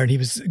gentleman there, and he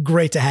was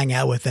great to hang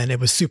out with, and it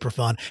was super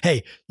fun.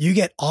 Hey, you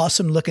get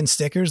awesome looking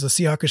stickers. The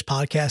Seahawkers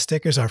podcast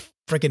stickers are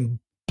freaking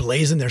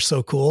blazing. They're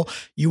so cool.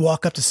 You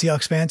walk up to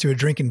Seahawks fans who are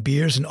drinking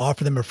beers and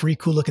offer them a free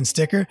cool looking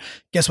sticker.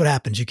 Guess what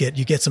happens? You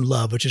get some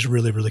love, which is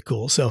really, really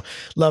cool. So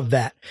love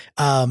that.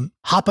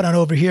 Hopping on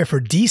over here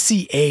for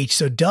DCH.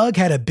 So Doug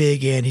had a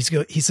big in. He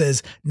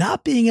says,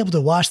 not being able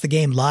to watch the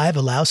game live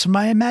allows for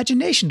my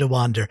imagination to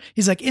wander.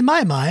 He's like, in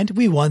my mind,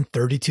 we won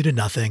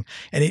 32-0.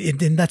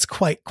 And that's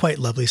quite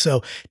lovely.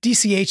 So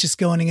DCH is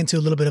going into a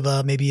little bit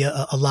of maybe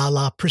a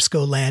La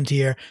Prisco land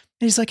here.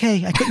 And he's like,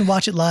 hey, I couldn't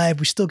watch it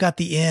live. We still got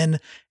the in.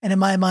 And in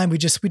my mind, we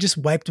just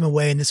wiped him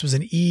away. And this was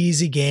an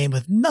easy game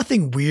with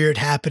nothing weird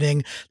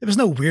happening. There was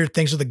no weird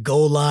things with the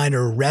goal line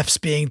or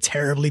refs being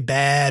terribly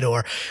bad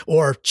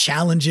or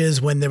challenges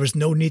when there was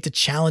no need to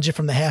challenge it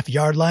from the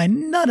half-yard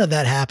line. None of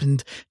that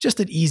happened. Just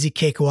an easy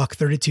cakewalk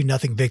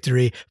 32-0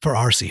 victory for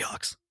our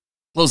Seahawks.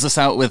 Close this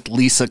out with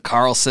Lisa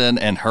Carlson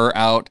and her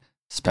out.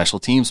 Special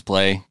teams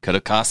play could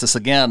have cost us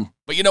again.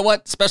 But you know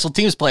what? Special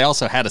teams play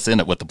also had us in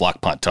it with the block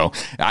punt. So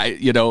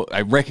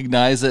I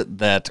recognize it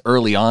that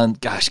early on,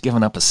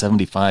 giving up a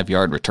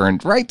 75-yard return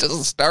right to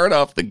start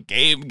off the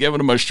game, giving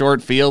them a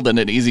short field and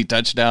an easy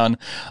touchdown.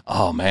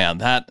 Oh man,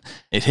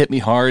 it hit me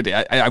hard.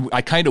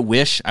 I kind of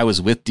wish I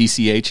was with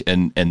DCH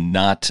and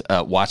not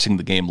watching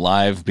the game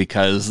live,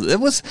 because there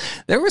was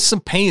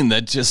some pain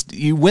that just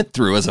you went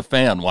through as a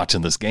fan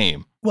watching this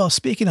game. Well,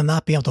 speaking of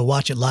not being able to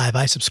watch it live,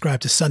 I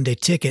subscribed to Sunday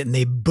Ticket, and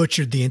they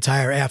butchered the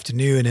entire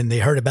afternoon, and they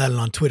heard about it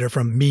on Twitter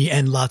from me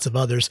and lots of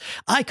others.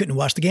 I couldn't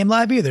watch the game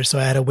live either, so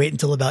I had to wait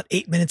until about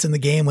 8 minutes in the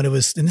game when it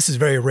was, and this is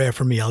very rare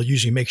for me. I'll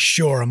usually make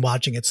sure I'm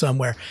watching it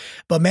somewhere.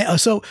 But man,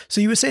 so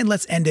you were saying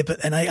let's end it,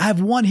 and I have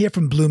one here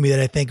from Bloomy that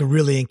I think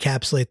really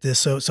encapsulate this.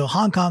 So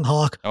Hong Kong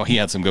Hawk. Oh, he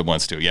had some good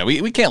ones too. Yeah,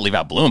 we can't leave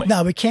out Bloomy.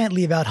 No, we can't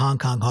leave out Hong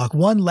Kong Hawk.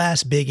 One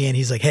last big in.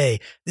 He's like,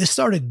 hey, this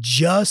started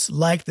just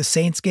like the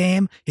Saints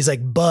game. He's like,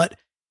 but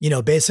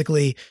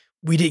basically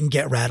we didn't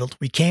get rattled.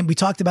 We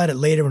talked about it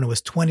later when it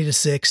was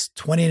 20-6,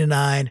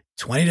 20-9,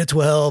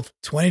 20-12,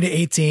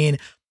 20-18. And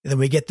then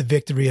we get the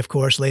victory, of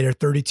course, later,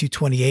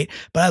 32-28.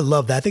 But I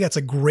love that. I think that's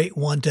a great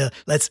one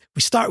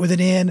we start with an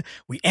in,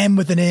 we end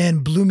with an in.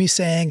 Bloomy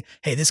saying,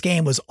 hey, this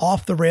game was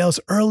off the rails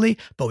early,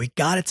 but we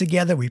got it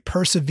together. We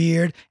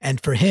persevered.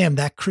 And for him,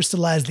 that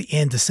crystallized the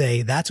end to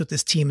say, that's what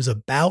this team is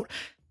about.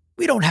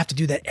 We don't have to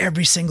do that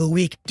every single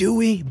week, do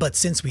we? But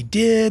since we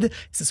did,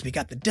 since we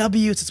got the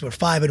W, since we're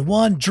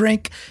 5-1,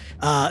 drink.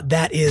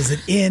 That is an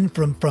in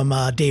from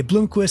Dave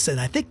Bloomquist, and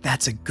I think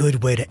that's a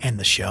good way to end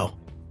the show.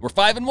 We're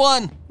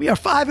 5-1. We are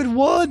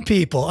 5-1,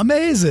 people.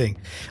 Amazing.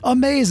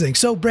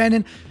 So,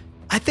 Brandon,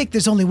 I think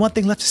there's only one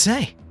thing left to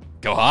say.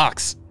 Go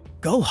Hawks.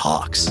 Go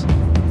Hawks.